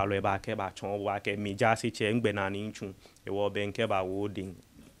Mankralo e ba ke ba chon wa ke mi jasi che ngbena ni nchu e wo be nke ba wo din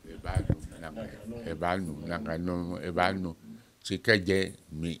e ba no se keje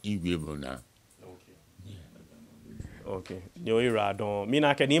mi iwe mo na okay yo ira don mi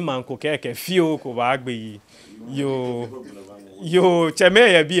na ke ni man ko ke fio ko ba gbe yo cheme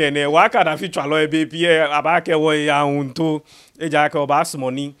ye bi ene wa ka da fi twalo e be bi aba ke wo ya hunto e ja ke oba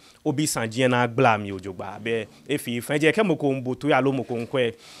smo ni obi sanje na gbla mi ojogba be e fi fanje ke mo ko mbo to ya lo mo ko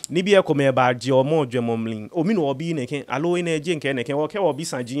nkwe ni bi e ko me ba je omo odwemo mlin omi no obi ne ken alo ene je nke ne ken wo ke obi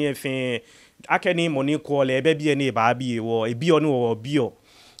sanje e fe akeni money ko le be bi ene ba bi e wo e bi onu wo bi o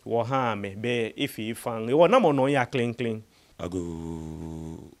wo ha me be ifi fan e wo na mo no ya clean ago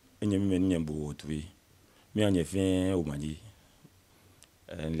enyem me nyembo tuwi mi anye fe o maji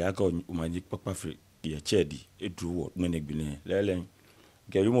le aka o maji papa fri ye chedi edru wo no ne gbine lele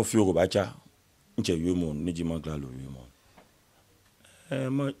ke yo mo fi o ba cha nche yo mo ni ji Mankralo yo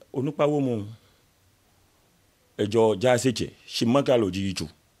mo onupa wo mo ejo ja seche shi Mankralo ji ju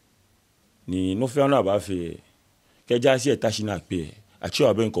ni no fe na ba fe ke ja si etashi na pe achi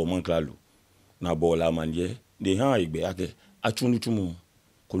oben ko Mankralo na bola manje de han igbe ake achunu chumu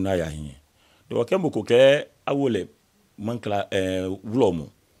kuna ya hin do ke mboko ke awole Mankralo wulomo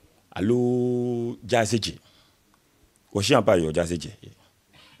alo ja seche o shian pa yo ja seche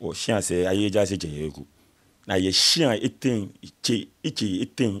o shian se aye ja seche yeku na ye shian etin ichi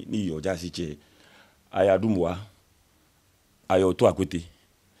etin ni yo ja seche aya dumwa ayo to akwete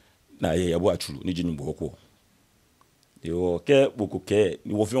na ye yabo achuru ni jinu boko yo ke boko ke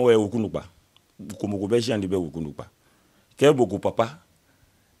ni wo fi wo ekunupa ko mo ko be shian de be ekunupa ke boko papa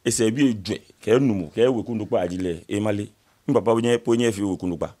ese bi ejwe ke numu ke ekunupa ajile e male mi papa ponye fi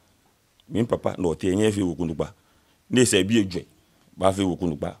ekunupa mi papa Nortei nye fi ekunupa ni ese bi ejwe ba fi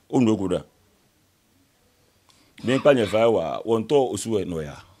ekunupa onu ekoda mi pa nye fa wa wonto osuwe no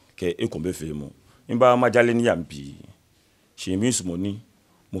ya ke ekombe fe mo mba majale ni yampi shi mi sumoni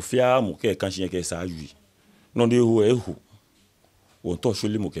mo fia mo ke kan shi ke sa yu no de ho ehu wonto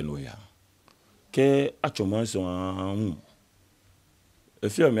sholi mo ke no ya ke achoman so e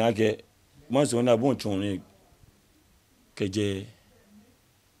fi mi ake mo so na bon chon ni keje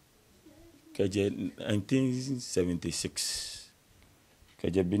 1976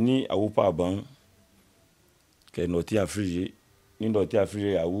 keje bini awupa aban ke Nortei afrije ni Nortei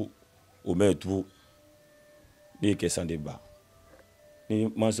afrije awu o metu ni ke sandeba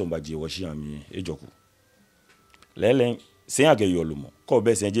ni manso baje wo shi ami ejoku lele se ake yolumo ko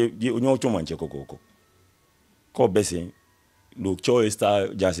be se je onyo cho manche kokoko ko be se no cho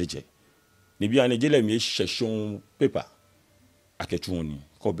star jaseche ni bi ane jele mi session paper akechuni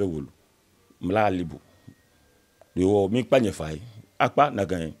ko be wolu mla libu yo mi pa nye fai apa na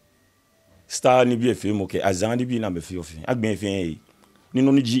gan star ni bi efe mo ke azan ni bi na me fi ofin agben efe ni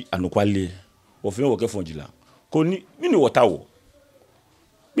no ni ji anokwale ofin wo ke fonjila ko ni mi ni water wo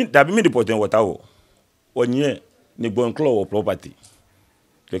mi dabi mi di poten water wo onye ni bon claw property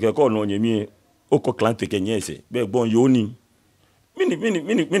keke ko no nyemi o ko client ke nyese be bon yoni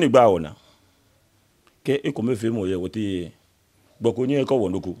mini gba ona ke e ko me fe mo ye wote gboko nye ko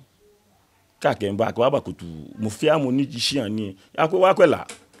wonuku ka ke mba ko abakutu mo fi amu ni jian ni akwe wa kwela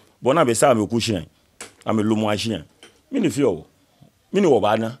bona be sa me ku shian ame lo mo ashian mini fi o mini wo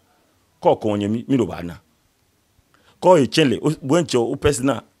bana ko nyemi mini bana ko e chenle boncho o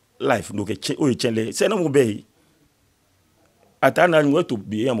personal life no ke o chenle se na mo be atana ni wetu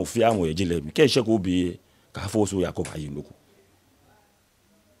bi ya mo fi amu e jile mi ke se ko bi ka fo so ya ko ba yin loku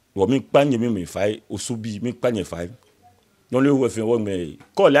wo mi panye mi fai osubi mi panye fai non le wo fe wo me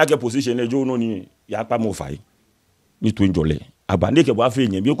ko le ake position e jo no ni ya pa mo fai ni tu njole abande ke bo afi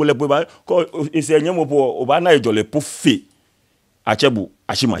yen bi ko le ba ko ise yen mo po o ba na ijole po fe achebu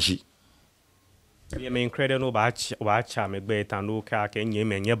ashimashi ye me credit no ba cha me gbe tan no ka ke nye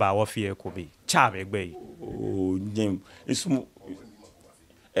me nye ba wo fi e ko bi cha me gbe o nyem isu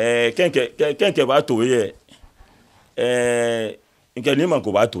kenke ba to ye nke ni man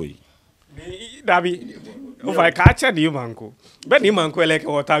ko ba to yi dabi o fa ka cha ni manko be ni manko ele ke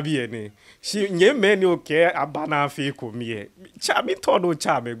o tabi e ni si nye me ni o ke abana fi ko mi e cha mi to no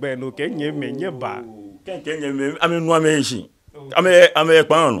cha me gbe no ke nye me nye ba kenke nye me ame nu ame shi ame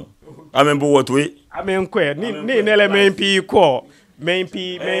pa no ame bo wo to yi ame nkwe ni nele me pi ko me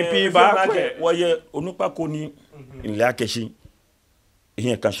pi ba kwe wo ye onupa ko ni ile akeshi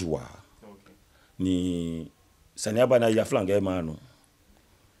ihe kan shi wa ni sani abana ya flange ma no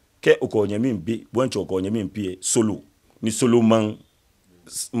ke okonye mi mbi boncho okonye mi mpi solo ni solo man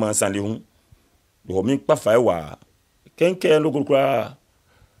sanle hun do mi pa fa wa kenke lo kura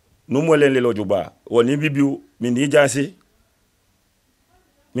no mo le lojuba woni bibiu mi ni jase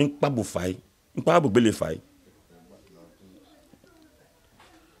mi pa bu fai mi pa bu gbele fai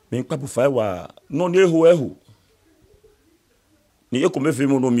mi pa bu fai wa no ni ehu ni eko me fe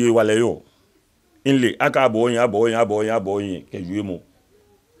mo no mi wale yo inle aka abo yin ke yuwe mo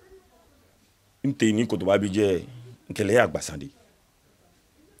nte ni ko to ba bi je nkele ya gbasande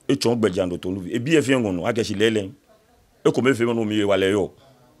e chon gbejando to nu e bi e fi ngunu ake si lelen e ko me fe mo no mi wale yo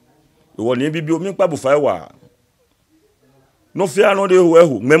wo ni bibi o mi pa bu fa wa no fi ano de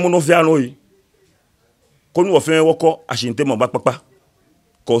ehu memo no fi ano yi ko nu wo fe woko asinte mo ba papa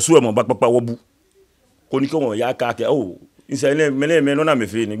ko su e mo ba papa wo bu ko ni ko mo ya ka ke o insele me no na me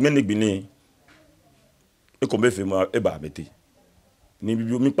fe ni gbe ni gbini e ko me fe mo e ba beti ni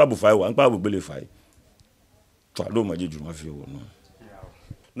bibi mi pa bu fa wa npa bu gbele fa to alo ma jeju ma fi wo no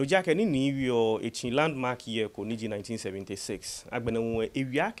no jake ni wi echin landmark year ko ni 1976 agbena won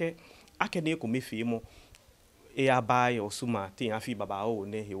ewi ake ne ko me fe mo e abai osuma tin afi baba o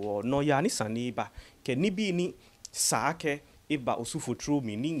ne hewo no ya ni sani ba ke ni bi ni saake iba osufu tro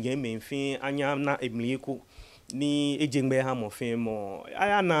mi ni nye me mfin anya na emlieko ni ejengbe ha mo fin mo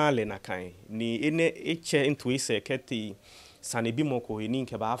aya na le na kan ni ene eche into ise keti sane bi mo ko ni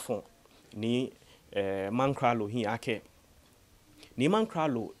nke ba fon ni Mankralo hin ake ni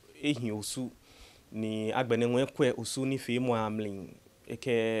Mankralo ehin osu ni agbene won kwe osu ni fe mo amlin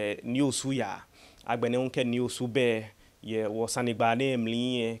eke ni osu ya agbene won ke ni osu be ye wo sane gba na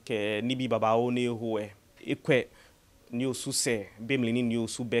emlin ke ni bi baba o ne ho ekwe ni osu se be mlin ni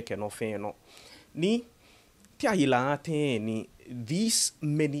osu be ke no fin no ni ni these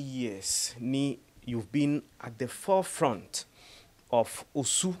many years ni you've been at the forefront of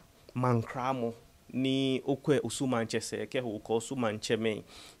osu Mankramo ni okwe osu Manchester ke ho ko osu Mancheme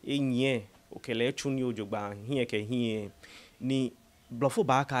enye okele chuni ojogba hie ke hie ni blofo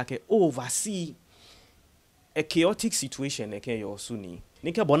ba ka ke oversee a chaotic situation ke yo osu ni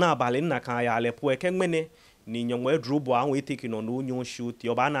ke bona abale na kan ya lepo ke nmene ni nyonwe drobo an we take no no nyon shoot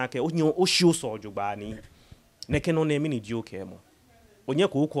yo ba na ke onyon o shoot so ojogba ni neke no na emi ni ji oke mo onye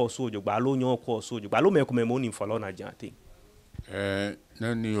ko ko so ojogba lo nyon ko so ojogba lo me ko me mo ni follow na jante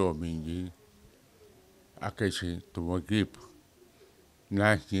na ni o minji akeshi to mo grip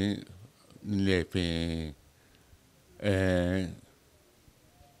na ki le pe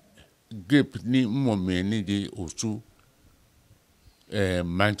grip ni mo me ni di osu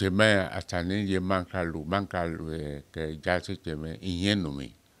mancheme atani ye Mankralo ke jase teme inyenu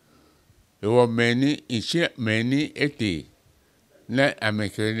mi ewo meni ishi meni ete na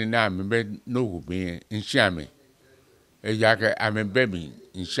amekere na ambe no gubi inshame ejake ambe mi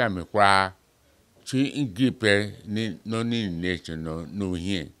inshame kwa chi ingipe ni no ni nation no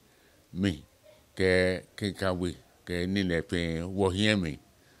hie mi ke kawe ke ni le pe wo hie mi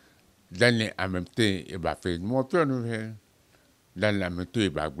dan amte e ba fe mo pe no he dan la me to e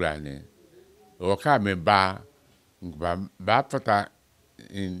ba grane o ka me ba pata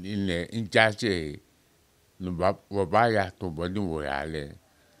in jase no ba ya to body wo ya le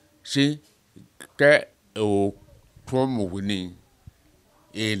si ke o promo wini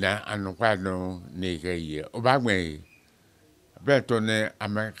e na anokwa no ne ke ye o ba gbe beto ne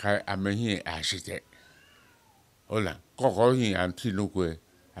ameka amehi ashite ola koko hin anti no kwe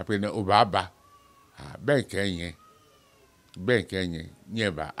apene o ba ba ben kenye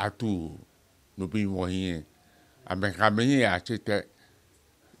nyeba atu no bi wo hin ameka mehi ashite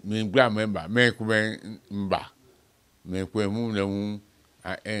mi gba member me ku mba me ku mu le mu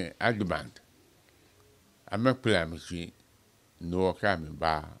argument amekla mi si no ka mi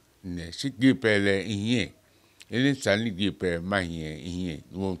ba ne sigi pele ihe ele sani di pe ma ihe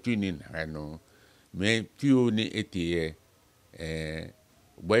no tuni na no me tio ni etie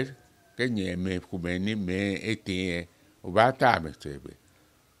well kenye me ku ni me etie o ba ta me sebe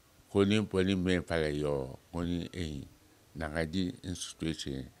koni poni me pale yo koni na gaji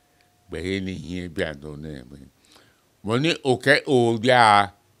institution be ni ihe bi ado ne me moni oke o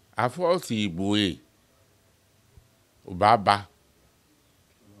dia afo si bue o baba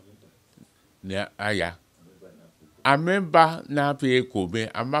ne aya amemba na pe ko be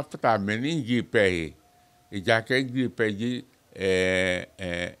amafta meni gi pe ija ke gi pe gi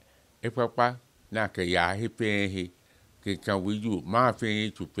papa na ke ya he pe he ke kan wiju ma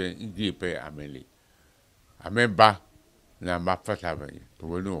fe tu pe gi pe ameli amemba na mafta be to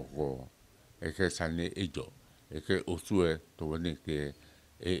wonu ko e ke sane ejo e ke osu e to woni ke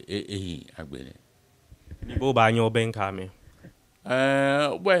agbene ni bo ba nyo ben ka me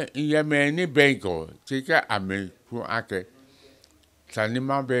well ye me ni benko tika ame ku ake sani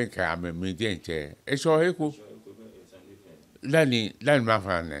ma benka ame mi denche e so heku lani ma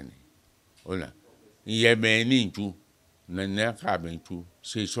fa nani ola ye me ni nju na na ka ben tu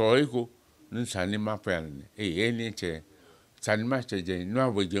se so heku ni sani ma fa nani e ni che sani ma che je no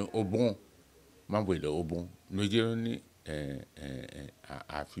awoje obon ma wele obon no je ni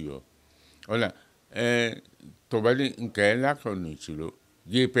afio ola tobali nke la konu chilo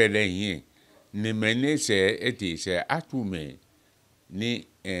ye pele yin ni mene se eti se atume ni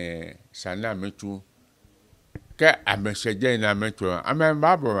sana metu ka ameseje na metu ame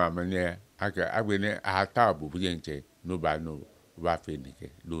babo amene aka agbene ata bu bujenche no ba fe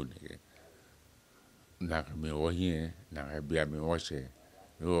nike lo nike na me wo yin na bia me wo se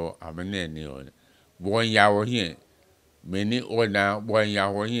yo amene ni o bo ya wo yin meni ona bo ya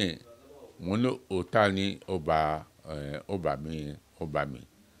wo yin mono otani oba mi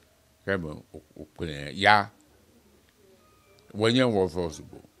kemo okwe ya wonye wo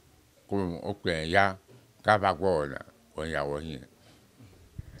fosibo ko okwe ya ka ba gona wonya wo hin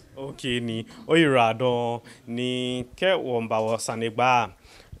okay ni oyirado ni ke wo mba wo sanegba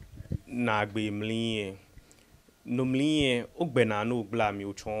na gbe mliye no mliye ogbena no gbla mi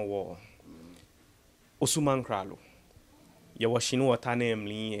ochon wo osu Mankralo ye wo shinu wota na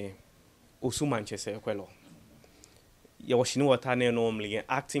mliye osu Manchester kwelo ye wo shinu wota na no mliye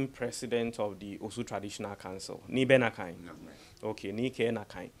acting president of the Osu Traditional Council ni benakai okay ni ke na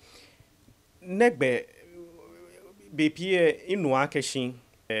kai negbe bepie inu akeshin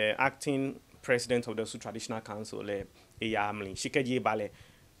acting president of the Osu Traditional Council le eyamli shikeji bale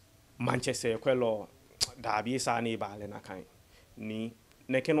Manchester kwelo dabi sa ni bale na kai ni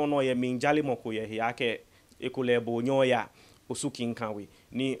neke no ye minjali moko ye yake ekole bo nyoya Osu kinkanwe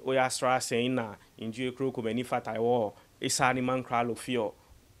ni oya stra saying na inju ekro ko many fat iwo isani Mankralo fio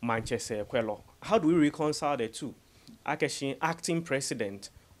Manchester kwelo. How do we reconcile the two? Akeshin acting president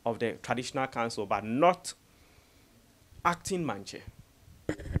of the Traditional Council but not acting manche.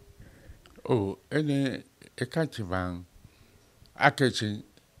 oh ene ekachivan akeshin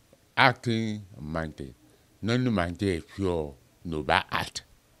acting mante nonu mante fio no ba at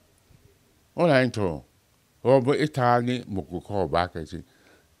ola into obo itani mokoko ba keshin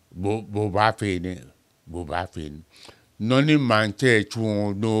bo ba fe ni noni mante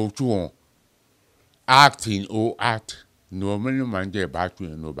chuo no chuo acting or act no many mante ba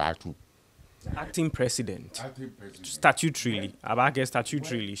chuo no ba chuo Acting president. Statutorily. Abage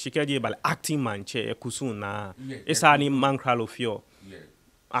statutorily. Shikeji bale acting manche ekusun na isani Mankralo fio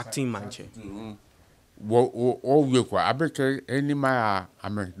acting manche. wo we kwa abeke eni ma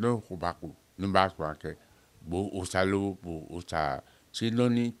ame no kubaku no ba kwa ke bo osalo bo osa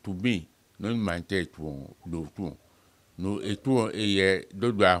sinoni to be no mante tu do tu no etu eye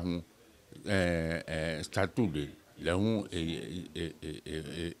dodo ahun statut de le hu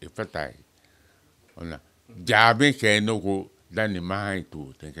fatai ona jabe ke no go dani mai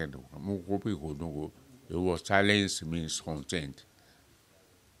tu te ke do mo ko pe ko no go it was silence means consent.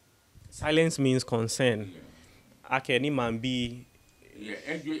 Silence means consent. Ake ni man be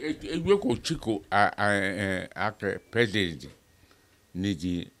Egwe ko chiko a president ni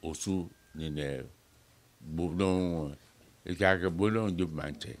di osu ni ne bolon ega bolon de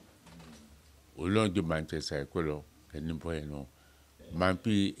manche. Olon de manche sa kwelo eni po no.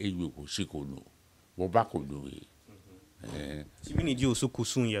 Mampi egwe ko chiko no. Wo ba ko do Sibini di osu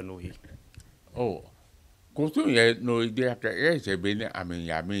kusun ye no he. Oh. Koso ye no ide ka se be ni amen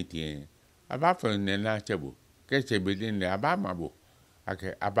ya metin. Aba fo ne na chebo. Ke se be ni aba mabo.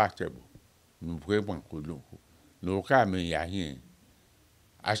 Ake aba chebo. Nupwe ban ko lo. No ka amen ya hin.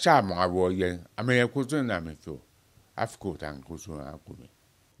 Asha mo abo ye. Amen ya koso na me fo. Afko tan koso akome.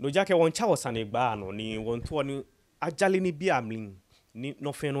 No jake won cha wasane gba no ni won to ni ajale ni bi amlin ni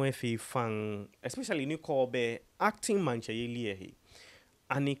no fe no efe fan especially ni ko be acting manche ye lie he.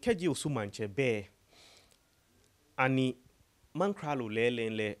 Ani keji osu manche be ani Mankralo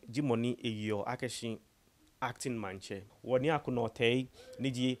le jimoni eyo akeshi acting manche woni aku Nortei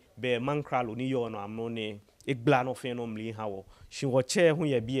ni ji be Mankralo ni yo no amno ne egbla no fe no mli hawo shi wo che hu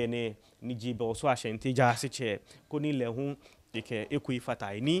ye bi ene ni ji be oso ashente ja se che ko ni le hu ike ekui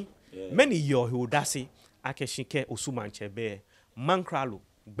fata ni many yo hu dasi akeshi ke osu manche be Mankralo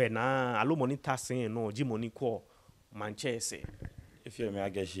gbe na alo monitor sen no jimoni ko manche se If you me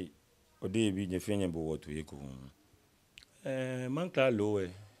ageshi ode bi je fenye bo wotu yeko. Mankralo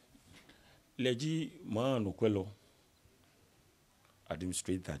leji ma no kwelo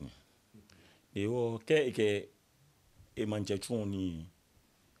administrator ni. Ewo ke e manchechun ni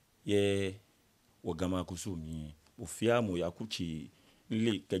ye wagama kusumi ofia mo yakuchi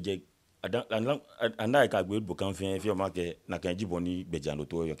le keje anda ka gbe bo kan fe fi o ma ke na kan jiboni gbejano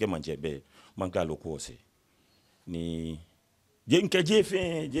to yo ke manche be Mankralo ko se ni je nkeje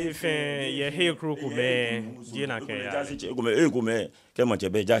fe ye he kroku be je na ke ya ke manche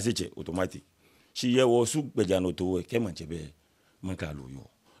be jasiche automatic shi ye wo su gbejano to ke manche be Mankralo yo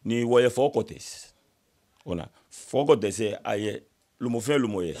ni wo ye fokotes ona fokotes aye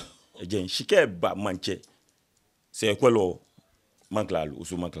lumo ye ejen shike ba manche se kwelo Mankralo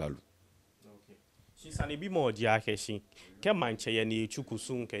usu Mankralo. Okay. Shi sani bi mo di ake shi ke manche ye ni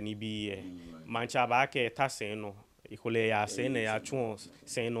chukusun ke ni bi manche ba ke tasen no ikole ya sen ya chun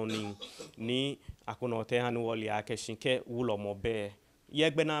sen no ni akono te hanu woli ake shi ke wulo mo be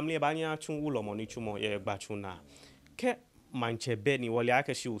ye gbe na amle ba nya chun wulo mo ni chumo ye gba chuna ke manche be ni woli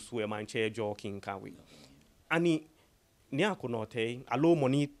ake shi usu e manche jo kinkawi ani ni akono te alo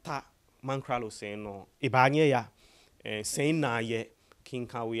moni ta Mankralo sen no ibanye ya sen na ye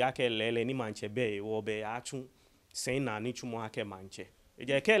kinkawi yake lele ni manche be wo be achun sen na ni chumo ake manche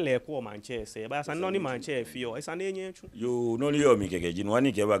eje ke le ko manche se ba san no ni manche fio esa na enye chu Yo no li yo mi keke jinu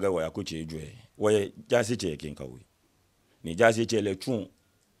wani ke baga wa yakuche ejwe wo ye jasiche kinkawi ni jasiche le chun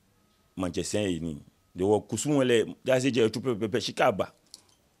manche sen ni de wo kusun le jasiche tu pepe shikaba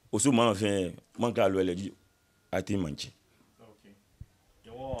osu ma fe Mankralo le ji ati manche. okay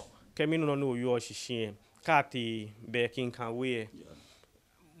yo keminu no yo shishin kati be kinkawi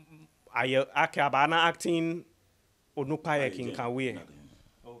aye ake abana acting onupa ye kinkawi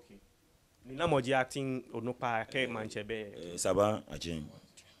okay ni na moji acting onupa ke manche be Saba achin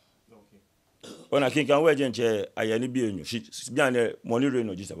okay ona kinkawi jenche aye ni bi enyo shi bian le money re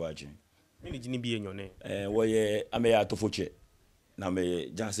no ji saba achin mini jini bi enyo ne wo ye ame ya to foche na me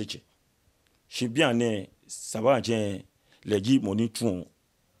jasiche shi bian ne saba achin le ji money tun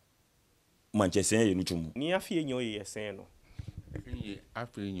manche sen ye nu chumu ni afi enyo ye sen no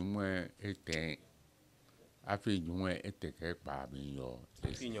Afi ni mo eten. Afi ni mo eteke pa mi yo.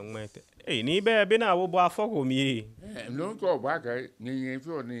 afi enyo mete ni be na wo bo afoko mi No ko ba ka ni fi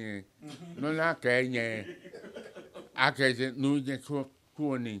ni no na ka nye ake no je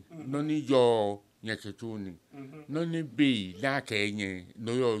ko ni no ni yo nye ke tu ni no ni bi na ka nye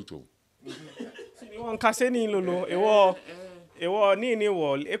no yo to ni won kase ni lolo ewo ni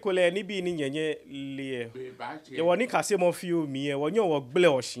wo ekole ni bi ni nyenye le ewo ni kase mo fi omi e wonyo wo gble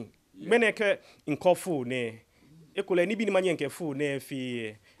oshin meneke nkofu ne ekole ni bi ni manye nke fu ne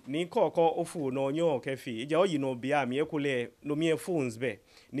fi ni koko ofu no onyo ke fi je oyi no bia mi ekole no mi phones be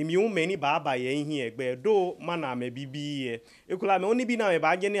ni mi un ni baba ye hin egbe do mana me bibi ye ekole me oni bi na me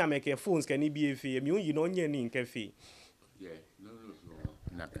ba je ni ameke phones ke ni bi fi mi un yi no nye ni nke fi no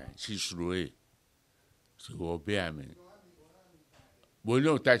na ka shisroe so be ami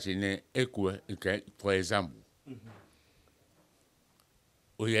Bono tachi ne ekwe nke for example.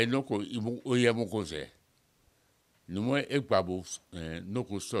 Oye noko oye moko se. Numo ekbabo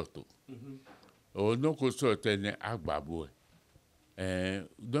noko soto. O noko soto ne agbabo.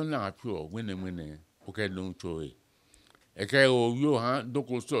 Don na apio wene oke don choe. Eke o yo ha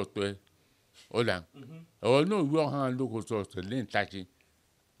noko soto Ola. O no yo han logo so te len tachi.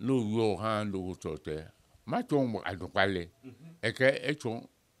 No yo han logo so te. Ma ton adokale. E ke e ton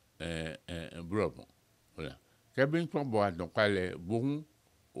brobo. Ola. Ke bin ton bo adokale bon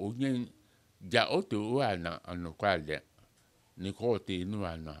o yen ja oto o ana anokale. Ni ko te no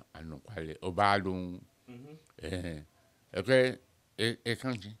ana anokale. O ba dun e ke e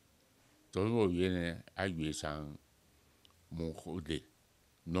kanji. To yo yene aye san mon khode.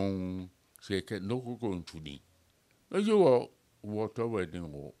 Non c'est que no ko ko ntuni yo wo to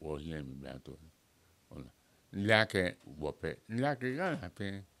wedding wo here mi bato ona la ke wo pe la ke ga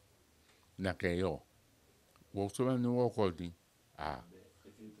pe na ke yo wo so na wo ko di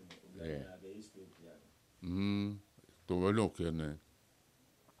to wo lo ke ne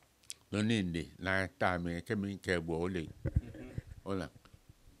no ni na ta me ke mi ke bo le ona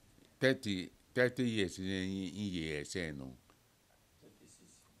 30 years in years no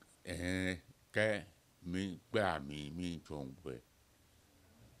ke mi gba mi chongwe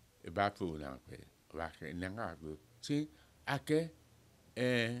e ba to na pe ba ke na ga go si ake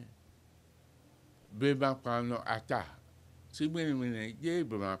be ba pa no ata si gbe mi ne je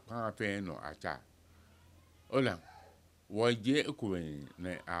be ma pa pe no ata ola wo je ekuben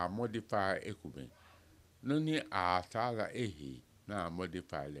na a modify ekuben no ni a sala ehi na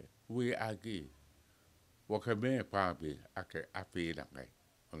modify le we age wo ke be pa be ake ape na kai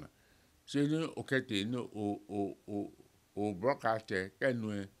ola se no okete no o broadcast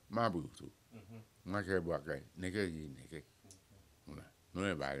kenwe mabutu make bwake neke no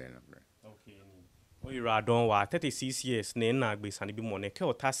e bale na Okay. Oira don wa 36 years ne na gbe sani bi mo ne ke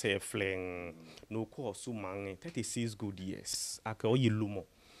ota se fleng no ko su man 36 good years aka o yilu mo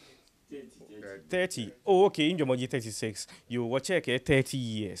 30. Oh, okay, in Jomoji 36. You watch check 30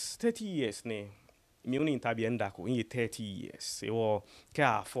 years. 30 years ne. Mi uni intabi endako in 30 years. Ewo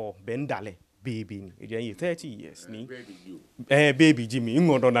ka for bendale baby ni. Eje 30 years ni. Baby Jimmy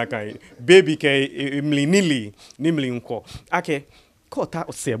ngodo na kai. Baby ke imli nili nimli nko. Ake ko ta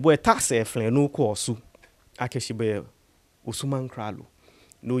se boy ta se flen no ko su. Ake shibe Mankralo.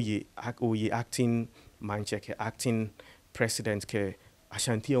 No ye acting mancheke acting president ke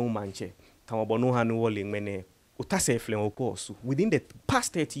Ashanti manche tamobono hanu wole mene utase flen okosu within the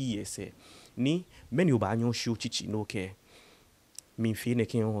past 30 years ni many obanyo show chichi no ke min fi ne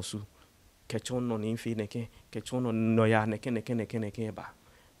ken osu kechon no ni fi ne ke kechon no ya ne ke ba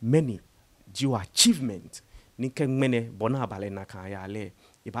many jiwa achievement ni ke mene bona abale na kan ya le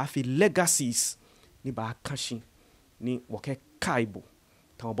e ba fi legacies ni ba kashi ni woke kaibo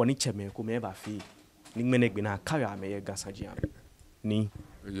tamoboni cheme ko me ba fi ni mene gbe na kaya me ye gasaji am ni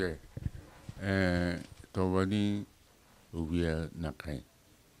to wani uwe na kai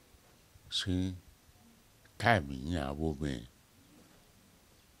si time ya bo be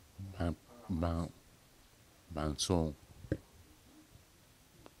ban so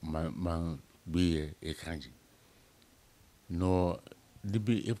man be e kanji no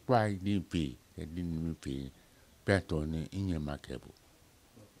dibi e kwai ni pe e di ni pe peto ni inye makebo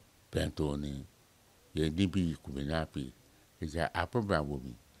peto ni ye dibi kubena pe ja apoba wo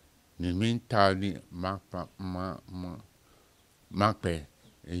mi ni mentally makpe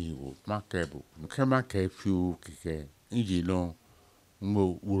eyiwo makebo nkema ke fiu keke inji no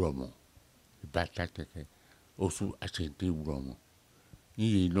mo uromo bata teke osu achente uromo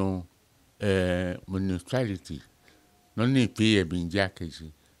inji no municipality no ni pe e binja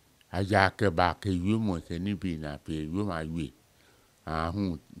keji aja ke ba ke yumo ke ni bi na pe yumo ayi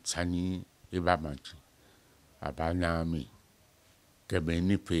ahun tani e ba manchi abana mi kebe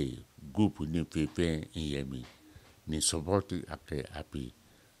ni pe group ni pe yemi ni support ake api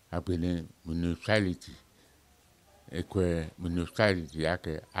ni municipality ekwe municipality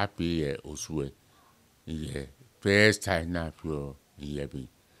ake api ye osue ye first time na pure yemi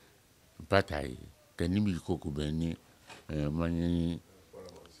batai kenimi kokube ni mani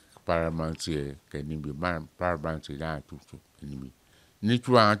paramantie kenimi paramantie na tutu kenimi ni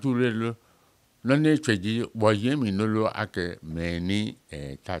tuwa tulelo no ne tweji bo yemi no lo ake meni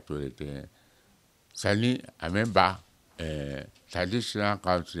tatolete sani amemba traditional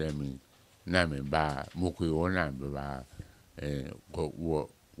culture mi na memba moko wona ba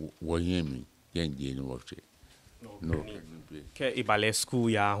wo yemi yenje ni woche no ke ibale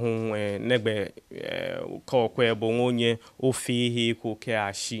school ya hu negbe ko kwe bo onye ofihi ko ke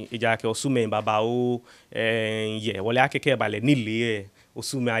ashi ija ke osume baba o ye wole akeke ibale nile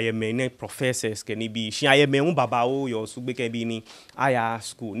osume ayeme ne professors ke ni bi shi ayeme un baba o yo sugbe ke bi ni aya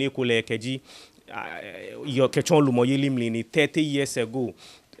school ni ko le keji yo kechon lumo yelimli ni 30 years ago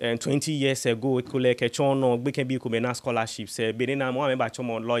 20 years ago kule ke chono gbe kan bi ko na scholarship se be na mo ba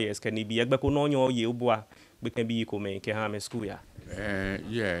chomo lawyers ke ni bi egbe ko no nyo ye obua gbe kan bi ko me ke ha me school ya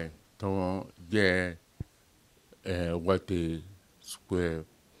yeah to yeah what the square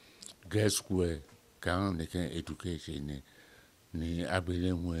get square kan ne kan education ni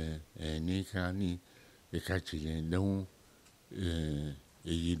abele mwe ni kan ni e ka chile don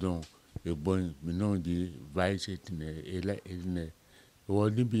you don e bon mi no di vice ne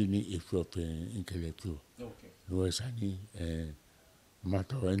wọ́n bí ní ìfọ̀fẹ́ intellectual wọ́n sá ní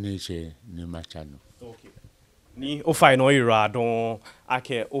mọ́tò ẹni ṣe ní machano. Ní ó fa iná ìrà dán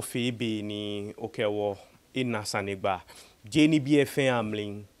akẹ́ ó fi ibè ní òkè wọ iná sanigba jẹ́ ní bí ẹ fẹ́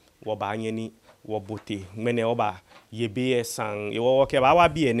àmlin wọ́n bá yẹn ní wọ́n bòtè mẹ́nẹ̀ ọba yẹ̀bẹ̀ ẹ̀ sàn ìwọ́ ọkẹ́ bá wá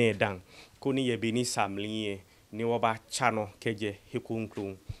bí ẹ̀ náà dàn kó ní yẹ̀bẹ̀ ní sàmlin yẹn ní wọ́n bá chano kẹjẹ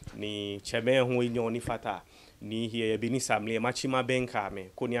hekunkun ní chẹ́mẹ́ ẹ̀hún ẹ̀yàn ní fata. Ni here be ni samle machima benka me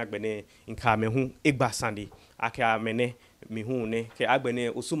koni agbene nka me hu egba sande aka amene me hu ne ke agbene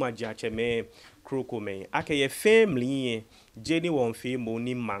osuma ji ache me kroko me aka ye family jeni won fe mo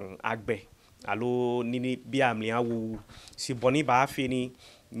ni man agbe alo ni bi amle awu si boni ba fe ni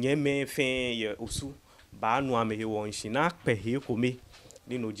nyeme fe ye osu ba anu ame he won shi na pe he ko me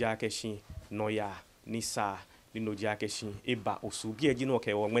ni no ja ke shin no ya ni sa Lino Jakeshin, Eba, Osugi, Gino,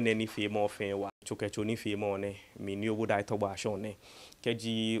 when any female fan, Chokecho, female, me new would I talk about Shone,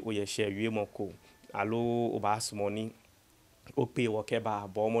 Keji, or ye share you moko, Allo, Obas money, Ope, Wakeba,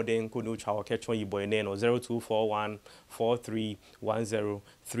 Bomoden, Kuno, Chow, catch on you boy, no 0241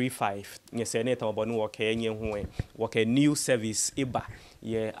 431035. Yes, Senator Bonu, Wake, Wake new service, Eba,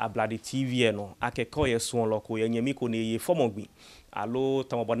 ye, a bloody TV, no, I can call ye swan loco, and Yamiko, ye form Allo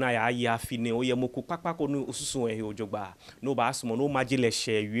tamabona ya fine o ye moko papako no osusun e ojogba no ba asmo no magile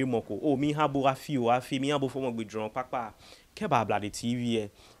share wi moko o mi habo afi mi habo fo mo gbedron papa ke ba blade tv e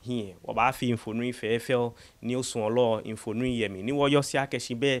here wo ba afi infonu fefel ni osun olo infonu ye mi ni wo yo si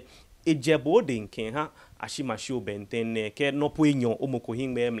akeshi be ejebo de nken ha ashimashi obenten ke no po enyo omoko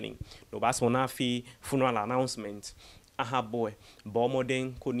hingbe emlin no ba asmo na afi funeral announcement aha boy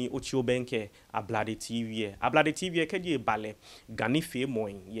bomoden koni ochio benke ablade tv keje bale gani fe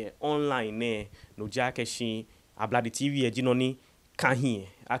moin ye online ne no jakeshi ablade tv jinoni kahin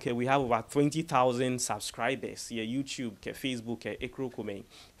okay we have over 20,000 subscribers ye YouTube ke Facebook ke ekroko men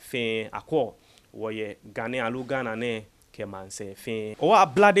fe akọ wo ye gani alugana ne ke manse fe o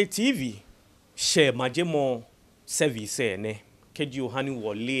ablade tv share majemo service ne keji ohani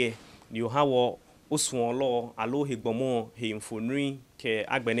wole ni ohawo Oswolo alo hegbomo he infonri ke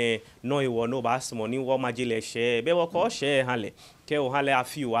agbene no iwo no ba asmo ni wo majile she be wo ko she hale ke o hale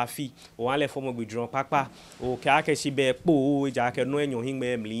afi o hale fomo gbidron papa o ke akeshi be po ja ke no enyo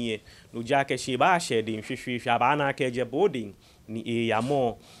hingbe mliye no ja ke shi ba she din hwehwe aba na ke je bodin ni e ya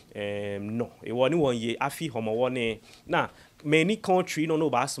mo no e wo ni won ye afi homo wo ne na many country no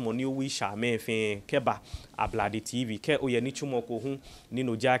ba asmo ni o wi sha me fe ke ba ablade tv ke oye ni chumoko hu ni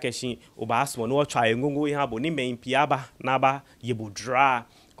no ja keshi o ba asmo no twa engongo ihe abo ni me mpiaba na ba yebudra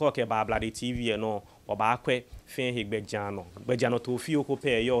ko ke ba ablade tv no o ba kwe fe he gbejano to fi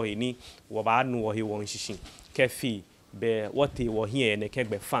okope yo he ni wo ba nu wo he won shishin ke fi be wote wo here ne ke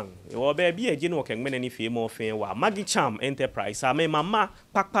gbe fan wo be bi eje no ke ngmene ni fi mo fe wa Magi Charm Enterprise ame mama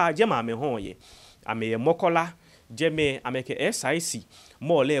papa je ma me ho ye ame mokola Jeme ameke SIC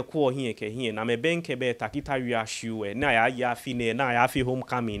mole ko hie ke hie na me benke be takita wi ashiwe na ya fine na ya fi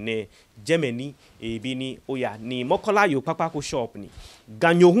homecoming ne Germany ebi ni oya ni mokola yo papa ko shop ni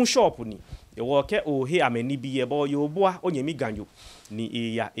ganyo hu shop ni e wo ke o he ameni bi ye bo yo boa onyemi ganyo ni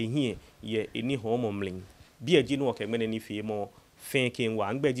e ya ehie ye eni homomlin bi eji no ke mene ni fi mo fenken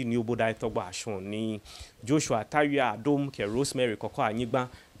wa ngbeji ni oboda itogba ashon ni Joshua Tawia Dom ke Rosemary kokko anyigba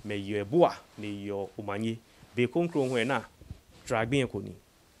me yo eboa ni yo omanye be konkro hwe na dragbin ko ni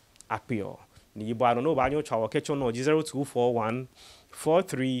apio ni yibo ano no ba nyo chawo kecho no 0241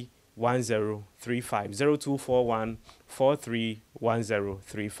 431035 0241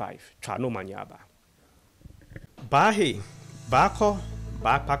 431035 tra no manyaba bahe bako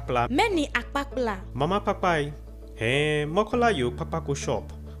ba pakpla many akpakpla mama papai mokola yo papako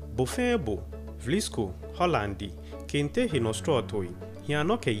shop bofebo vlisco hollandi kente hinostro toy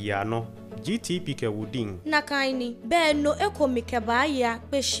hiano ke yano GTP ke wudin nakaini be no ekomi ke ba ya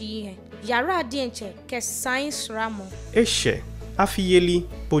peshi he yara dienche ke science ramo eshe afiyeli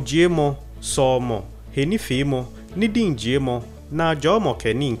pojiemo somo henifemo nidinjiemo na jomo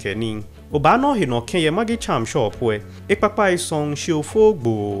kenin obano he no ken ye Magi Charm shop we epapa ison shiofo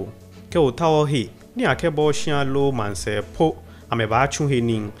gbo ke otawo he ni akebo shian lo manse po ameba chu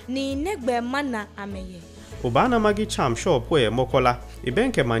henin ni negbe mana ameye Obana Magi Cham shop we mokola.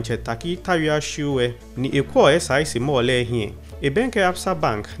 Ebenke manche taki tawia shiwe ni ekwo SIC mole hie. Ebenke Absa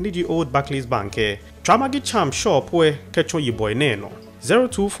Bank ni di Old Barclays Bank Tramagi Cham shop we kecho yiboy neno.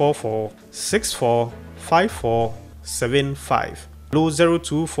 0244 645475 low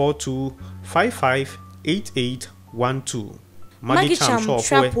 0242 558812 Magi Cham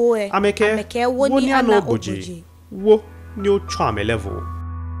shop we ameke wo ni ano goji wo ni o chame level.